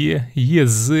 ЕЕ,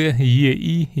 ЕЗ,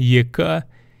 ЕИ, ЕК,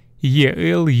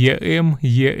 ЕЛ, ЕМ,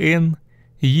 ЕН,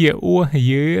 ЕО,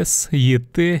 ЕС,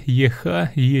 ЕТ, ЕХ,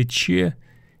 ЕЧ,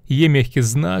 Е мягкий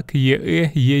знак,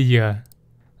 ЕЭ, ЕЯ,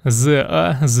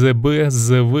 ЗА, ЗБ,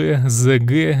 ЗВ,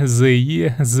 ЗГ,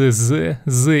 ЗЕ, ЗЗ,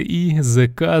 ЗИ,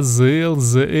 ЗК, ЗЛ,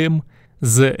 ЗМ,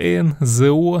 ЗН,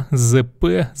 ЗО,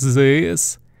 ЗП,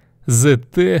 ЗС,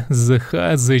 ЗТ,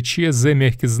 ЗХ, ЗЧ, З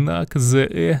мягкий знак,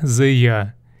 ЗЭ,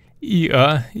 ЗЯ,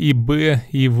 ИА, ИБ,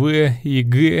 ИВ,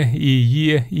 ИГ,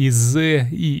 ИЕ, ИЗ,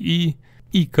 ИИ,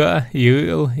 ИК,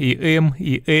 ИЛ, ИМ,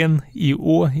 ИН,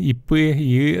 ИО, ИП,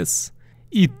 ИС,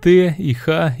 ИТ,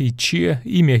 ИХ, ИЧ,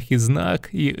 И мягкий знак,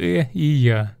 ИЭ,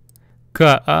 ИЯ,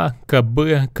 КА,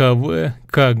 КБ, КВ,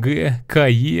 КГ,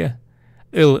 КЕ,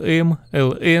 ЛМ,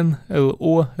 ЛН,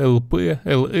 ЛО, ЛП,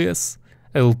 ЛС,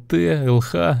 ЛТ,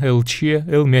 ЛХ, ЛЧ,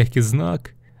 Л мягкий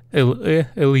знак, ЛЭ,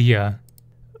 ЛЯ,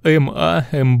 МА,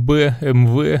 МБ,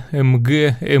 МВ, МГ,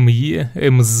 МЕ,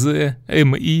 МЗ,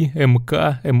 МИ,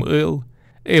 МК, МЛ,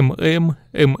 ММ,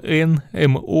 МН,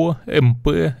 МО, МП,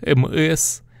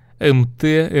 МС, МТ,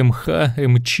 МХ,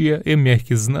 МЧ, М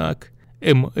мягкий знак,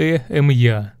 МЭ,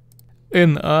 МЯ,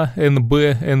 НА, НБ,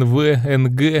 НВ,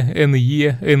 НГ,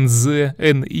 НЕ, НЗ,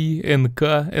 НИ, НК,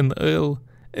 НЛ,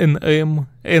 НМ,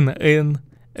 НН,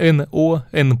 НО,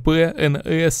 НП,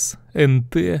 НС,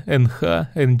 НТ, НХ,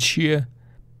 НЧ,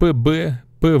 ПБ,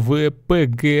 ПВ,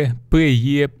 ПГ,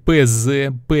 ПЕ, ПЗ,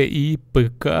 ПИ,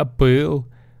 ПК, ПЛ,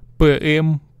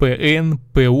 ПМ, ПН,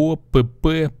 ПО,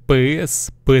 ПП,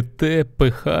 ПС, ПТ,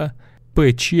 ПХ,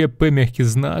 ПЧ, П мягкий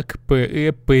знак,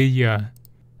 ПЭ, ПЯ,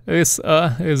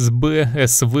 СА, СБ,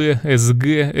 СВ, СГ,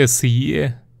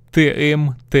 СЕ,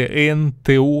 ТМ, ТН,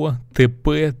 ТО,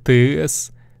 ТП,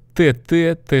 ТС,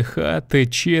 ТТ, ТХ,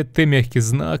 ТЧ, Т мягкий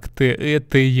знак, ТЭ,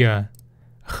 ТЯ,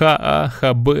 ХА,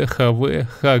 ХБ, ХВ,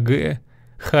 ХГ,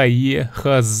 ХЕ,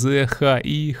 ХЗ,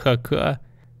 ХИ, ХК,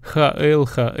 ХЛ,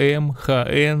 ХМ,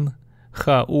 ХН,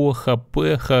 ХО, ХП,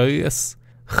 ХС,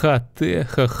 ХТ,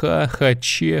 ХХ,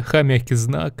 ХЧ, Х мягкий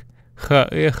знак,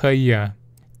 ХЭ, ХЯ,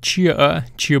 ЧА,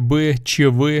 ЧБ,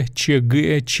 ЧВ,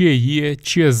 ЧГ, ЧЕ,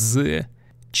 ЧЗ,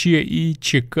 ЧИ,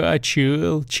 ЧК,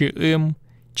 ЧЛ, ЧМ,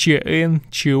 ЧН,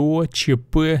 ЧО,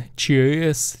 ЧП,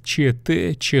 ЧС,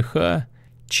 ЧТ, ЧХ,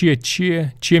 ЧЧ,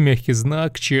 Ч мягкий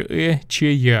знак, ЧЭ,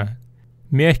 ЧЯ,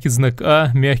 мягкий знак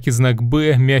А, мягкий знак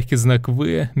Б, мягкий знак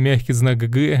В, мягкий знак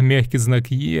Г, мягкий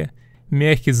знак Е,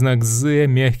 мягкий знак З,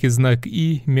 мягкий знак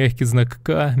И, мягкий знак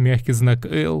К, мягкий знак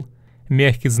Л,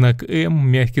 мягкий знак М,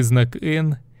 мягкий знак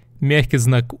Н, мягкий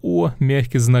знак О,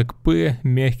 мягкий знак П,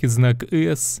 мягкий знак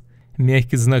С,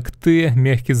 мягкий знак Т,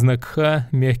 мягкий знак Х,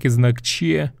 мягкий знак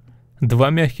Ч, два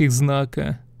мягких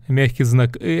знака, мягкий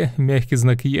знак мягкий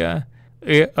знак Я,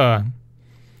 ЭА.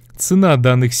 Цена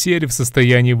данных серий в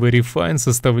состоянии Very Fine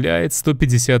составляет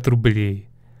 150 рублей.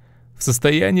 В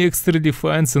состоянии Extra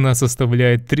Fine цена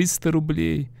составляет 300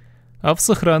 рублей, а в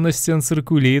сохранности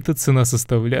Uncirculated цена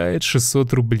составляет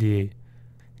 600 рублей.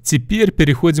 Теперь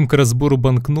переходим к разбору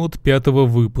банкнот 5-го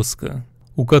выпуска,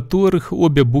 у которых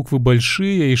обе буквы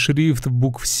большие и шрифт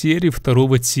букв серии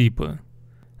 2-го типа.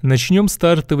 Начнем с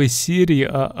стартовой серии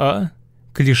АА,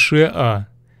 клише А.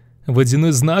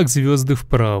 Водяной знак звезды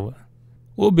вправо.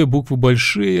 Обе буквы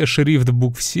большие, шрифт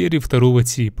букв серии 2-го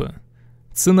типа.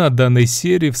 Цена данной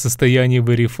серии в состоянии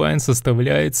Very Fine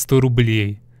составляет 100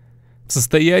 рублей. В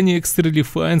состоянии Extra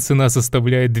Fine цена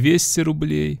составляет 200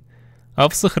 рублей, а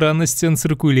в сохранности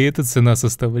Uncirculated цена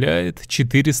составляет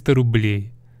 400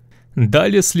 рублей.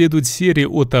 Далее следует серии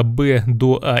от АБ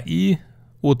до АИ,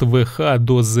 от ВХ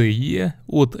до ЗЕ,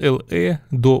 от ЛЭ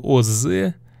до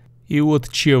ОЗ и от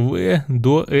ЧВ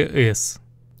до ЭС.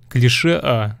 Клише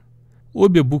А.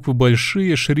 Обе буквы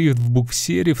большие, шрифт в букв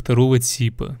серии 2-го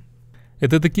типа.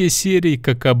 Это такие серии,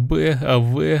 как АБ,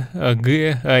 АВ, АГ,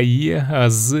 АЕ,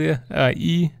 АЗ,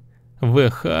 АИ,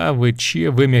 ВХ, ВЧ,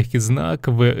 В мягкий знак,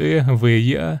 ВЭ,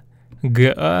 ВЯ,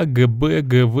 ГА, ГБ,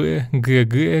 ГВ,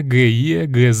 ГГ, ГЕ,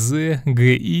 ГЗ,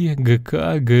 ГИ,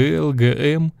 ГК, ГЛ,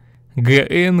 ГМ,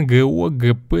 ГН, ГО,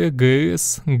 ГП,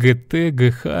 ГС, ГТ,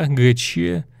 ГХ, ГЧ,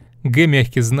 Г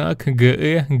мягкий знак,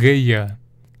 ГЭ, ГЯ,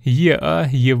 ЕА,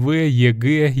 ЕВ, ЕГ,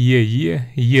 ЕЕ,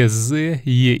 ЕЗ,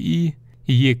 ЕИ,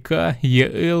 ЕК,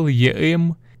 ЕЛ,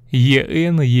 ЕМ,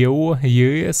 ЕН, ЕО,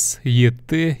 ЕС,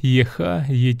 ЕТ, ЕХ,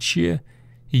 ЕЧ,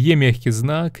 Е мягкий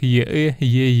знак, ЕЭ,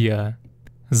 ЕЯ,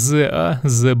 ЗА,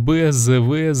 ЗБ,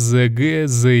 ЗВ, ЗГ,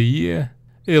 ЗЕ,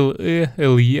 ЛЭ,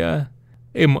 ЛЯ,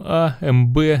 МА,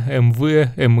 МБ,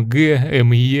 МВ, МГ,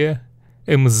 МЕ,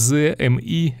 МЗ,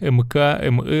 МИ, МК,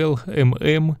 МЛ,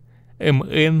 ММ,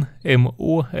 МН,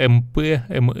 МО, МП,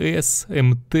 МС,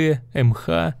 МТ,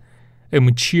 МХ,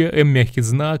 МЧ, М мягкий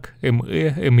знак,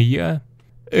 МЭ, МЯ,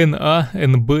 НА,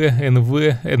 НБ,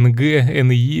 НВ, НГ,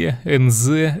 НЕ, НЗ,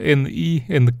 НИ,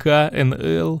 НК,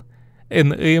 НЛ,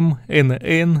 НМ,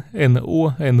 НН,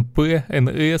 НО, НП,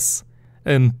 НС,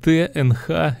 НТ, НХ,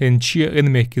 НЧ,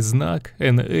 Н мягкий знак,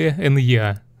 НЭ,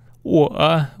 НЯ,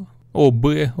 ОА, ОБ,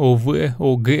 ОВ,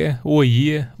 ОГ,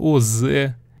 ОЕ, ОЗ,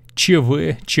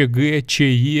 ЧВ, ЧГ,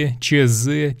 ЧЕ,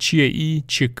 ЧЗ, ЧИ,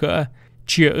 ЧК,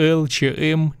 ЧЛ,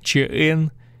 ЧМ, ЧН,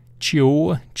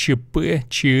 ЧО, ЧП,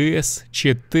 ЧС,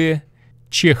 ЧТ,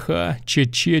 ЧХ,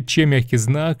 ЧЧ, Ч мягкий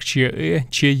знак, ЧЭ,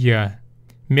 ЧЯ,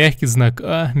 мягкий знак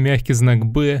А, мягкий знак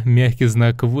Б, мягкий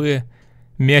знак В,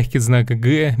 мягкий знак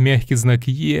Г, мягкий знак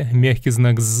Е, мягкий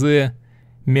знак З,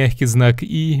 мягкий знак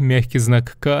И, мягкий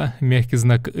знак К, мягкий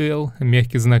знак Л,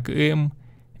 мягкий знак М,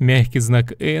 мягкий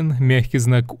знак Н, мягкий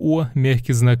знак О,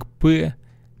 мягкий знак П,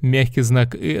 мягкий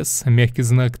знак С, мягкий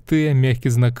знак Т,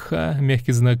 мягкий знак Х,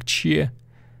 мягкий знак Ч,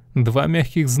 два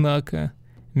мягких знака,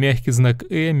 мягкий знак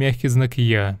мягкий знак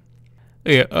Я,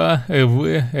 ЭА, ЭВ,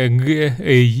 ЭГ,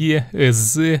 ЭЕ,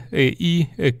 ЭЗ, ЭИ,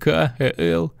 ЭК,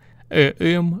 ЭЛ,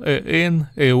 ЭМ, ЭН,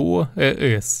 ЭО,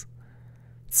 ЭС.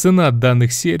 Цена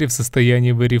данных серий в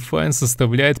состоянии Verifine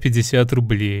составляет 50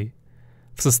 рублей.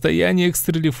 В состоянии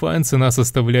Extra цена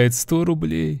составляет 100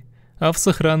 рублей, а в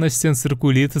сохранности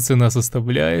Uncirculated цена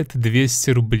составляет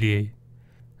 200 рублей.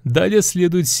 Далее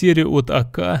следует серия от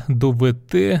АК до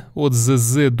ВТ, от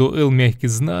ЗЗ до Л мягкий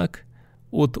знак,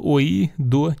 от ОИ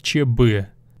до ЧБ,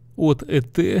 от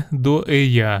ЭТ до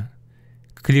ЭЯ,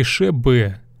 клише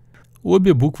Б.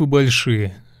 Обе буквы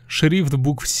большие, шрифт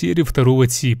букв серии второго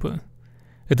типа.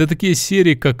 Это такие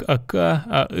серии, как АК,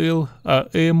 АЛ,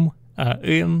 АМ,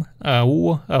 АН,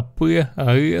 АО, АП,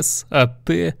 АС,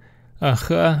 АТ,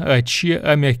 АХ, АЧ,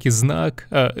 А мягкий знак,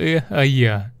 АЭ,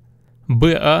 АЯ,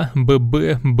 БА,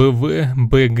 ББ, БВ,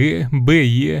 БГ,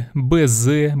 БЕ, БЗ,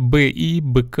 БИ,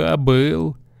 БК,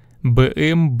 БЛ,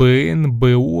 БМ, БН,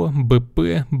 БО,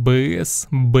 БП, БС,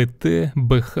 БТ,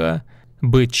 БХ,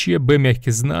 БЧ, Б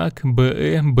мягкий знак,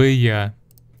 БЭ, БЯ,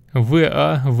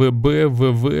 ВА, ВБ,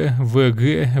 ВВ, ВГ,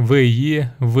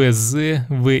 ВЕ, ВЗ,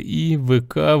 ВИ,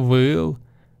 ВК, ВЛ,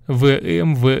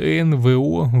 ВМ, ВН,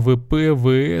 ВО, ВП,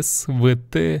 ВС,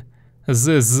 ВТ,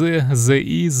 ЗЗ,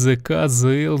 ЗИ, ЗК,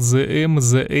 ЗЛ, ЗМ,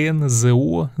 ЗН,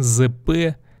 ЗО,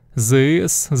 ЗП,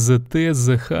 ЗС, ЗТ,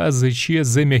 ЗХ, ЗЧ,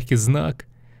 З мягкий знак,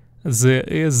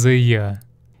 ЗЭ, ЗЯ,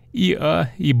 ИА,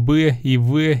 ИБ,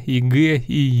 ИВ, ИГ,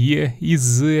 ИЕ,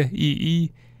 ИЗ,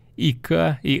 ИИ,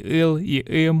 ИК, ИЛ,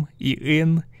 ИМ,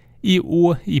 ИН,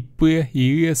 ИО, ИП,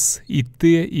 ИС, ИТ,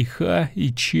 ИХ,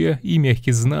 ИЧ, И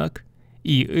мягкий знак,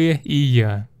 ИЭ,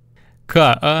 ИЯ,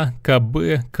 КА, КБ,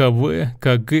 КВ,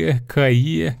 КГ,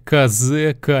 КЕ,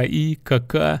 КЗ, КИ,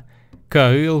 КК,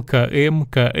 КЛ, КМ,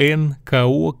 КН,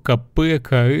 КО, КП,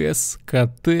 КС,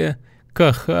 КТ,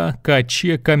 КХ, КЧ,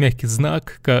 К мягкий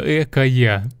знак, КЭ,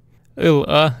 КЯ,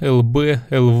 ЛА, ЛБ,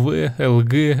 ЛВ,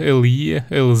 ЛГ, ЛЕ,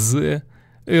 ЛЗ,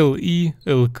 ЛИ,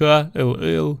 ЛК,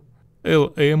 ЛЛ,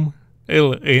 ЛМ,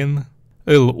 ЛН,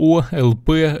 ЛО, ЛП,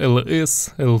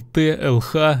 ЛС, ЛТ,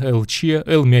 ЛХ, ЛЧ,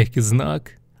 Л мягкий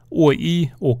знак,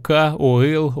 ОИ, ОК,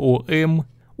 ОЛ, ОМ,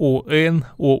 ОН,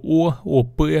 ОО,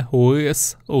 ОП,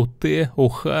 ОС, ОТ,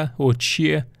 ОХ, ОЧ,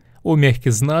 О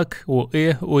мягкий знак,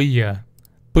 ОЭ, ОЯ,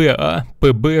 ПА,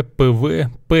 ПБ, ПВ,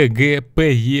 ПГ,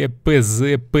 ПЕ,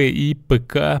 ПЗ, ПИ,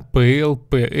 ПК, ПЛ,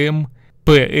 ПМ,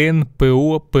 ПН,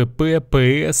 ПО, ПП,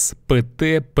 ПС,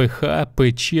 ПТ, ПХ,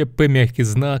 ПЧ, П мягкий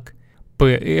знак,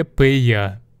 ПЭ,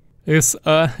 ПЯ,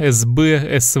 СА,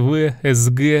 СБ, СВ,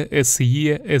 СГ,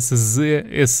 СЕ, СЗ,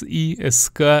 СИ,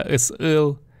 СК,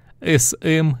 СЛ,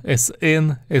 СМ,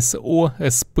 СН, СО,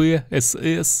 СП,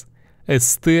 СС,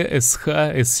 СТ, СХ,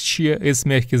 СЧ, С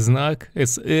мягкий знак,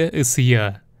 СЭ,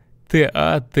 СЯ,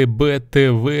 ТА, ТБ,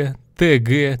 ТВ,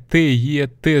 ТГ, ТЕ,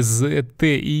 ТЗ,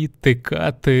 ТИ,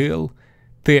 ТК, ТЛ,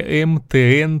 ТМ,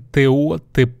 ТН, ТО,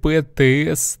 ТП,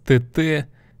 ТС, ТТ,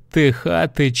 ТХ,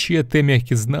 ТЧ, Т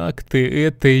мягкий знак,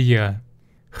 ТЭ, ТЯ,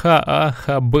 ХА,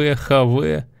 ХБ,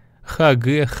 ХВ, ХГ,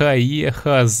 ХЕ,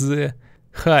 ХЗ,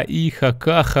 ХИ,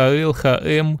 ХК, ХЛ,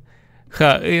 ХМ,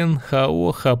 ХН,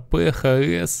 ХО, ХП,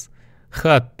 ХС,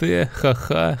 ХТ,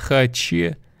 ХХ,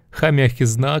 ХЧ, Х мягкий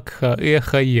знак, ХЭ,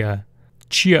 ХЯ,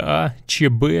 ЧА,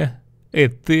 ЧБ,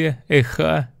 ЭТ,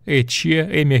 ЭХ, ЭЧ,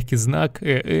 Э мягкий знак,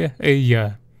 ЭЭ,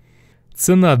 ЭЯ.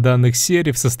 Цена данных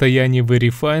серий в состоянии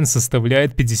Verifine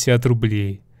составляет 50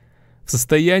 рублей. В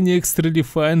состоянии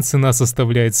Extra цена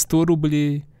составляет 100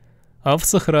 рублей, а в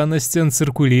сохранности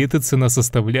Uncirculated цена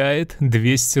составляет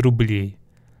 200 рублей.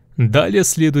 Далее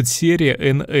следует серия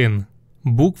NN,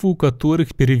 буквы у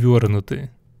которых перевернуты.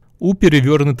 У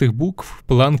перевернутых букв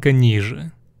планка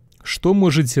ниже, что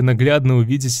можете наглядно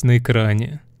увидеть на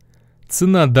экране.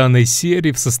 Цена данной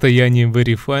серии в состоянии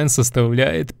Verifine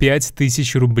составляет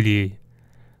 5000 рублей.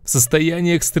 В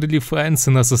состоянии Extra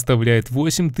цена составляет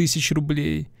 8000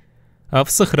 рублей, а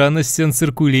в сохранности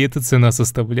Uncirculated цена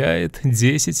составляет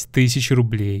 10 тысяч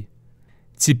рублей.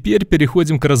 Теперь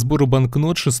переходим к разбору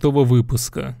банкнот 6-го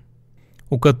выпуска,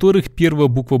 у которых первая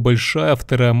буква большая,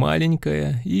 вторая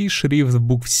маленькая и шрифт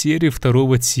букв серии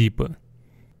второго типа.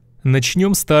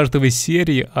 Начнем с стартовой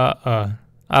серии АА.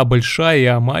 А большая и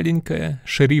А маленькая,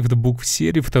 шрифт букв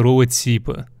серии второго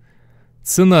типа.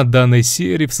 Цена данной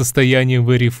серии в состоянии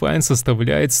Verifine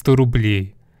составляет 100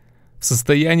 рублей. В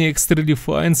состоянии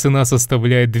Extra цена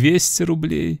составляет 200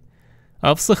 рублей,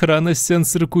 а в сохранности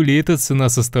Uncirculated цена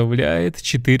составляет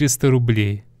 400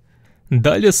 рублей.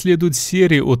 Далее следует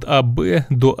серии от АБ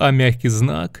до А мягкий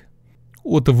знак,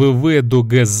 от ВВ до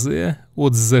ГЗ,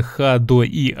 от ЗХ до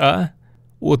ИА,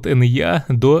 от НЯ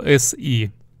до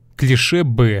СИ. клише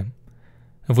Б.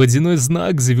 Водяной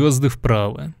знак, звезды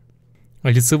вправо.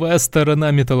 Лицевая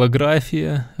сторона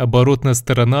металлография, оборотная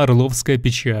сторона орловская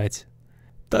печать.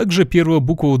 Также первая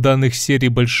буква у данных серий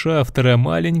большая, вторая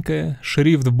маленькая,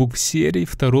 шрифт букв серий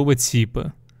второго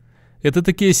типа. Это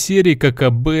такие серии, как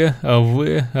АБ, АВ,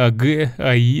 АГ,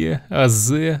 АЕ,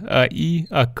 АЗ, АИ,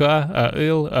 АК,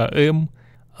 АЛ, АМ,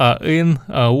 АН,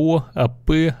 АО,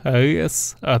 АП,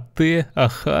 АС, АТ,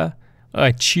 АХ,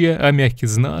 АЧ, А мягкий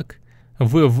знак,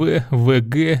 ВВ,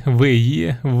 ВГ,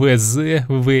 ВЕ, ВЗ,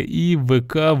 ВИ,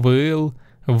 ВК, ВЛ,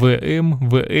 ВМ,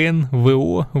 ВН,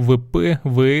 ВО, ВП,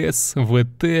 ВС,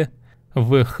 ВТ,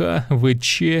 ВХ,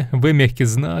 ВЧ, В мягкий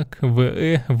знак,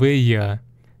 ВЭ, ВЯ,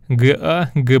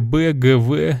 ГА, ГБ,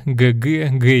 ГВ, ГГ,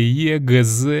 ГЕ,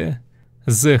 ГЗ,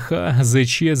 ЗХ,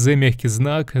 ЗЧ, З мягкий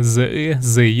знак, ЗЭ,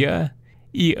 ЗЯ,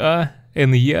 ИА,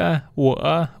 НЯ,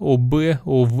 ОА, ОБ,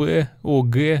 ОВ,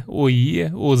 ОГ,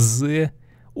 ОЕ, ОЗ,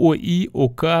 ОИ,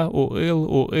 ОК,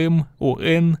 ОЛ, ОМ,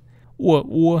 ОН,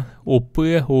 ОО, ОП,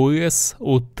 ОС,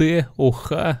 ОТ,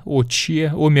 ОХ, ОЧ,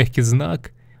 О мягкий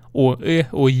знак, ОЭ,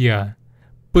 ОЯ,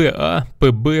 ПА,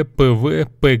 ПБ, ПВ,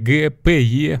 ПГ,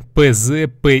 ПЕ, ПЗ,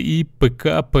 ПИ,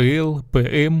 ПК, ПЛ,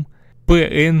 ПМ,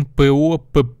 ПН, ПО,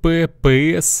 ПП,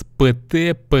 ПС,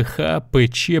 ПТ, ПХ,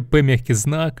 ПЧ, П мягкий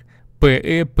знак,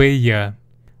 ПЭ, ПЯ,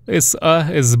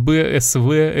 СА, СБ,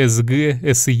 СВ, СГ,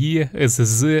 СЕ,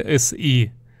 СЗ,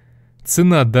 СИ.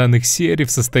 Цена данных серий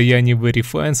в состоянии Very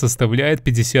Fine составляет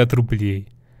 50 рублей.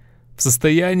 В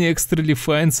состоянии Extra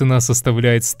Fine цена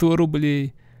составляет 100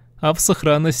 рублей, а в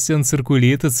сохранности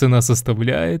Uncirculated цена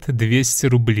составляет 200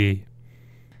 рублей.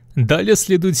 Далее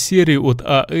следует серии от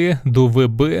АЭ до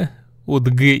ВБ, от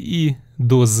ГИ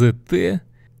до ЗТ,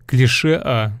 клише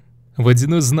А.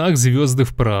 Водяной знак, звезды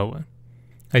вправо.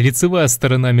 Лицевая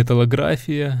сторона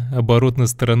металлография, оборотная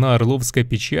сторона орловская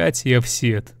печать и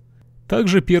офсет.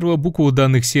 Также первая буква у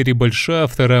данных серий большая,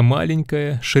 вторая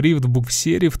маленькая, шрифт букв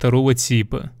серий второго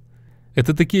типа.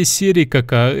 Это такие серии,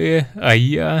 как АЭ,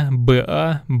 АЯ,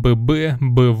 БА, ББ,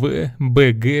 БВ,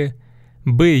 БГ,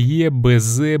 БЕ,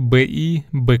 БЗ, БИ,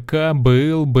 БК,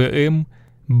 БЛ, БМ,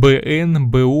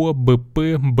 БН, БО,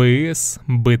 БП, БС,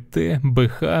 БТ,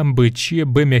 БХ, БЧ,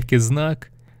 Б мягкий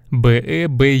знак, БЭ,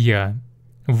 БЯ,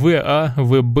 ВА,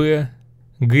 ВБ,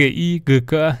 ГИ,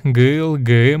 ГК, ГЛ,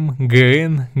 ГМ,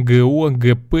 ГН, ГО,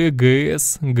 ГП,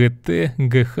 ГС, ГТ,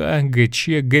 ГХ, ГЧ,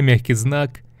 Г мягкий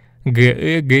знак,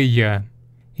 ГЭ, ГЯ,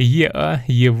 ЕА,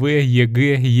 ЕВ, ЕГ,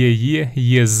 ЕЕ,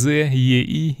 ЕЗ,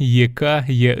 ЕИ, ЕК,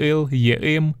 ЕЛ,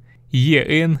 ЕМ,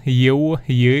 ЕН, ЕО,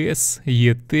 ЕС,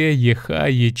 ЕТ, ЕХ,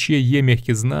 ЕЧ, Е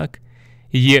мягкий знак,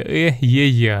 ЕЭ,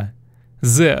 ЕЯ,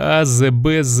 ЗА,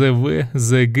 ЗБ, ЗВ,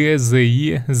 ЗГ,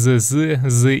 ЗЕ, ЗЗ,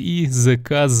 ЗИ,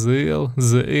 ЗК, ЗЛ,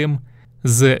 ЗМ,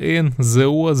 ЗН,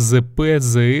 ЗО, ЗП,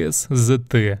 ЗС,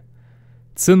 ЗТ.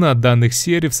 Цена данных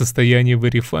серий в состоянии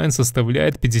Very Fine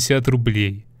составляет 50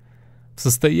 рублей. В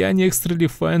состоянии Extra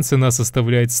Fine цена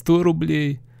составляет 100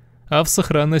 рублей, а в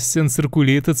сохранности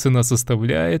Uncirculated цена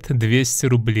составляет 200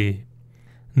 рублей.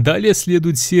 Далее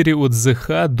следует серия от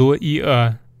ЗХ до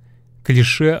ИА.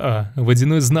 Клише А.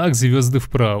 Водяной знак, звезды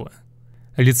вправо.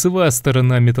 Лицевая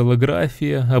сторона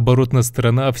металлография, оборотная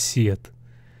сторона офсет.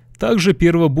 Также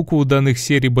первая буква у данных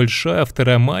серий большая,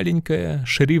 вторая маленькая,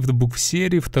 шрифт букв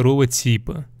серий второго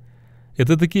типа.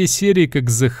 Это такие серии, как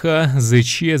ЗХ,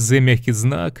 ЗЧ, З мягкий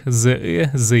знак,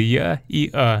 ЗЭ, ЗЯ и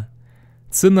А.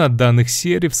 Цена данных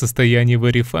серий в состоянии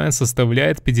Very Fine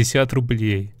составляет 50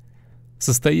 рублей. В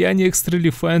состоянии Extra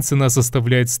Fine цена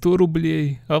составляет 100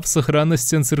 рублей, а в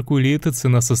сохранности Uncirculated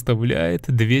цена составляет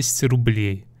 200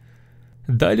 рублей.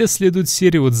 Далее следует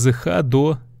серия от ЗХ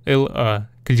до ЛА,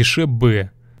 клише Б.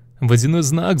 Водяной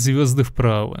знак, звезды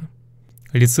вправо.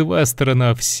 Лицевая сторона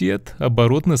офсет,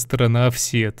 оборотная сторона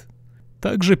офсет.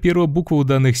 Также первая буква у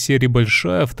данных серий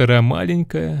большая, вторая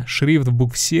маленькая, шрифт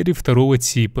букв серий второго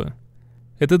типа.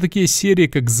 Это такие серии,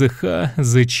 как ЗХ,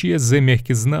 ЗЧ, З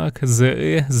мягкий знак,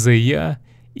 ЗЭ, ЗЯ,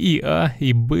 ИА,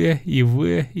 ИБ,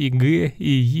 ИВ, ИГ,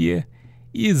 ИЕ,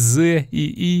 ИЗ,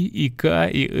 ИИ, ИК,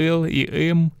 ИЛ,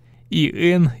 ИМ,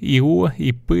 ИН, ИО,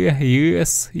 ИП,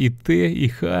 ИС, ИТ,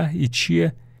 ИХ,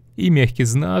 ИЧ, И мягкий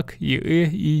знак, ИЭ,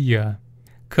 ИЯ,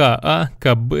 КА,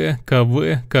 КБ,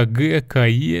 КВ, КГ,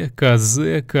 КЕ,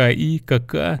 КЗ, КИ,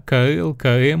 КК, КЛ,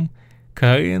 КМ,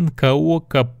 КН, КО,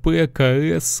 КП,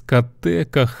 КС, КТ,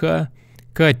 КХ,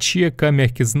 КЧ, К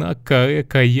мягкий знак, КЭ,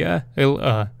 КЯ,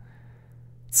 ЛА.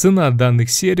 Цена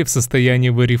данных серий в состоянии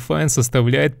Very Fine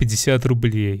составляет 50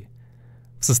 рублей.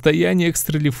 В состоянии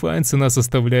Extra Fine цена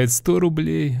составляет 100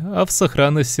 рублей, а в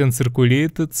сохранности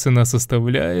Uncirculated цена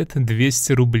составляет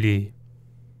 200 рублей.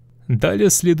 Далее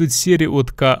следует серия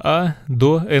от КА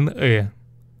до НЭ.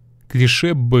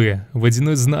 Клише Б.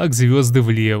 Водяной знак звезды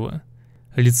влево.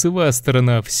 Лицевая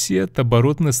сторона офсет,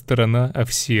 оборотная сторона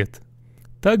офсет.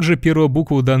 Также первая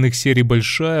буква у данных серий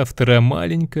большая, вторая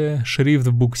маленькая, шрифт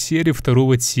букв серии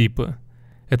второго типа.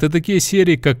 Это такие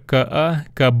серии, как КА,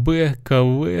 КБ,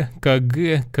 КВ,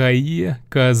 КГ, КЕ,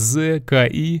 КЗ,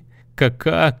 КИ,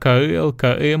 КК, КЛ,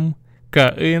 КМ,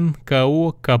 КН,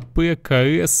 КО, КП,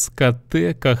 КС,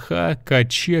 КТ, КХ,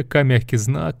 КЧ, К мягкий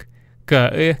знак,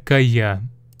 КЭ, КЯ.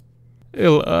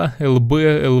 ЛА, ЛБ,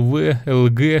 ЛВ,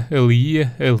 ЛГ,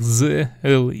 ЛЕ, ЛЗ,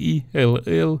 ЛИ,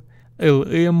 ЛЛ,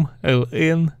 ЛМ,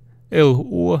 ЛН,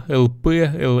 ЛО, ЛП,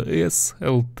 ЛС,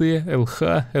 ЛТ, ЛХ,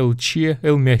 ЛЧ,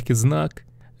 Л мягкий знак,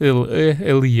 ЛЭ,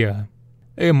 ЛЯ.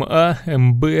 МА,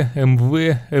 МБ,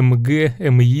 МВ, МГ,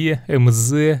 МЕ,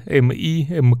 МЗ, МИ,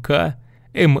 МК,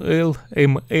 МЛ,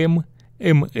 ММ,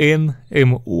 МН,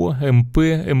 МО, МП,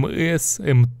 МС,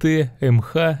 МТ,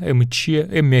 МХ, МЧ,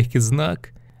 М мягкий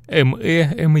знак,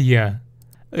 МЭ, МЯ.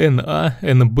 НА,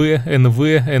 НБ, НВ,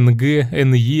 НГ,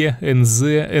 НЕ, НЗ,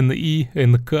 НИ,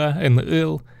 НК,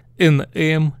 НЛ,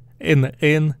 НМ,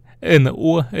 НН,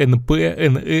 НО, НП,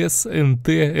 НС, НТ,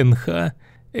 НХ,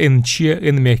 НЧ,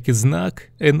 Н мягкий знак,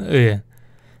 НЭ.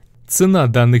 Цена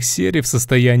данных серий в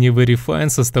состоянии Verifine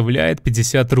составляет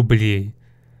 50 рублей.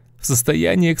 В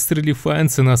состоянии Extra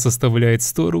цена составляет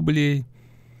 100 рублей,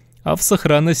 а в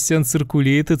сохранности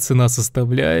Uncirculated цена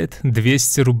составляет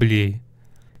 200 рублей.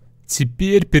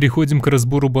 Теперь переходим к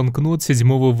разбору банкнот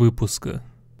 7-го выпуска,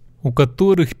 у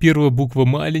которых первая буква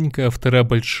маленькая, а вторая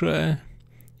большая,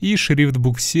 и шрифт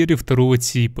букв серии второго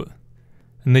типа.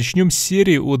 Начнем с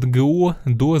серии от ГО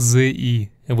до ЗИ,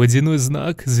 водяной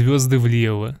знак звезды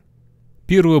влево.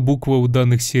 Первая буква у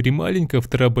данных серий маленькая,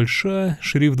 вторая большая,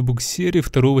 шрифт букв серии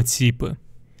второго типа.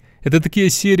 Это такие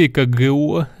серии, как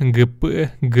ГО,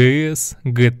 ГП, ГС,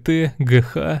 ГТ,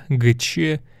 ГХ, ГЧ,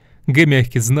 Г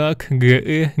мягкий знак,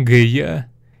 ГЭ, ГЯ,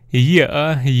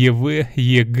 ЕА, ЕВ,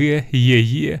 ЕГ,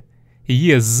 ЕЕ,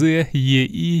 ЕЗ,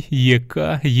 ЕИ,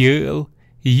 ЕК, ЕЛ,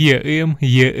 ЕМ,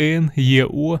 ЕН,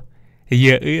 ЕО,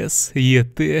 ЕС,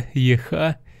 ЕТ, ЕХ,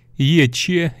 ЕЧ,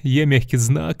 Е мягкий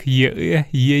знак, ЕЭ,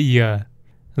 ЕЯ.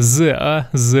 ЗА,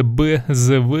 ЗБ,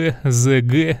 ЗВ,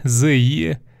 ЗГ,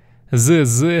 ЗЕ,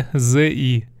 ЗЗ,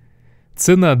 ЗИ.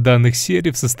 Цена данных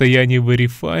серий в состоянии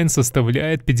Verifine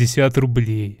составляет 50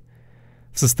 рублей.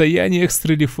 В состоянии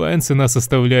Extra цена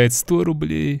составляет 100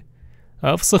 рублей,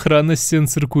 а в сохранности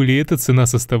Uncirculated цена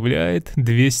составляет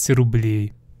 200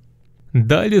 рублей.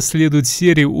 Далее следует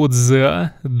серии от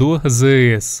ЗА до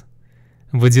ЗС.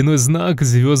 Водяной знак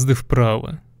звезды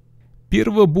вправо.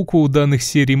 Первая буква у данных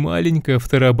серий маленькая,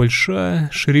 вторая большая,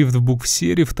 шрифт букв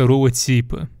серии второго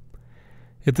типа.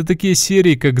 Это такие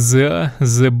серии, как ЗА,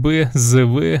 ЗБ,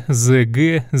 ЗВ,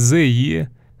 ЗГ, ЗЕ,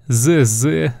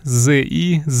 ЗЗ,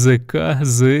 ЗИ, ЗК,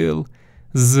 ЗЛ,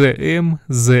 ЗМ,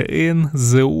 ЗН,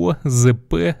 ЗО,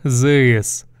 ЗП,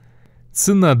 ЗС.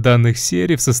 Цена данных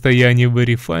серий в состоянии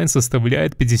Verifine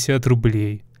составляет 50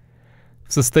 рублей.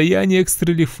 В состоянии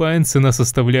Extra цена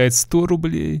составляет 100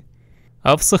 рублей,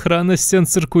 а в сохранности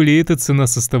Uncirculated цена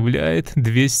составляет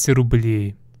 200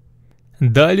 рублей.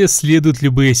 Далее следуют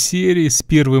любые серии с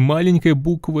первой маленькой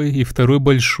буквой и второй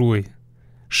большой.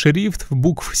 Шрифт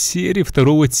букв серии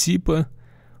второго типа,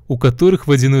 у которых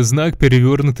водяной знак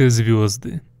перевернутые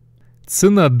звезды.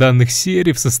 Цена данных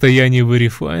серий в состоянии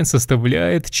Verifine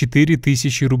составляет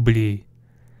 4000 рублей.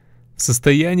 В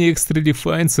состоянии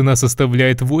Extra цена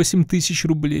составляет 8000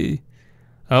 рублей,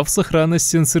 а в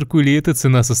сохранности Uncirculated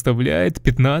цена составляет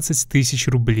 15 тысяч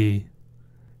рублей.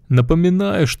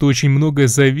 Напоминаю, что очень многое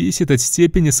зависит от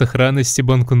степени сохранности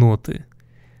банкноты.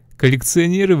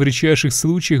 Коллекционеры в редчайших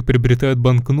случаях приобретают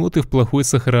банкноты в плохой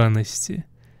сохранности.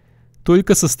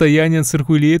 Только состояние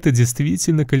Uncirculated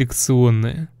действительно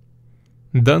коллекционное.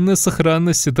 Данная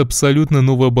сохранность — это абсолютно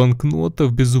новая банкнота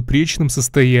в безупречном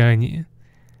состоянии.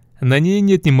 На ней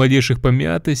нет ни малейших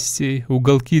помятостей,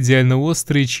 уголки идеально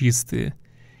острые и чистые,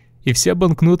 и вся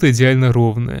банкнота идеально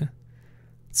ровная.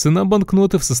 Цена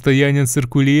банкноты в состоянии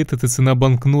Uncirculated и цена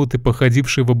банкноты,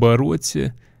 походившей в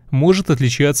обороте, может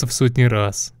отличаться в сотни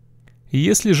раз.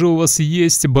 Если же у вас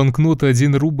есть банкнота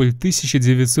 1 рубль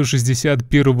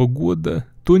 1961 года,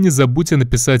 то не забудьте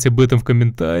написать об этом в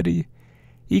комментарии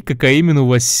и какая именно у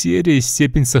вас серия и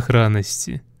степень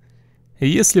сохранности.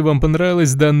 Если вам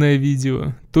понравилось данное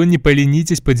видео, то не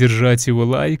поленитесь поддержать его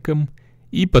лайком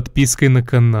и подпиской на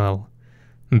канал.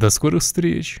 До скорых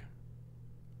встреч!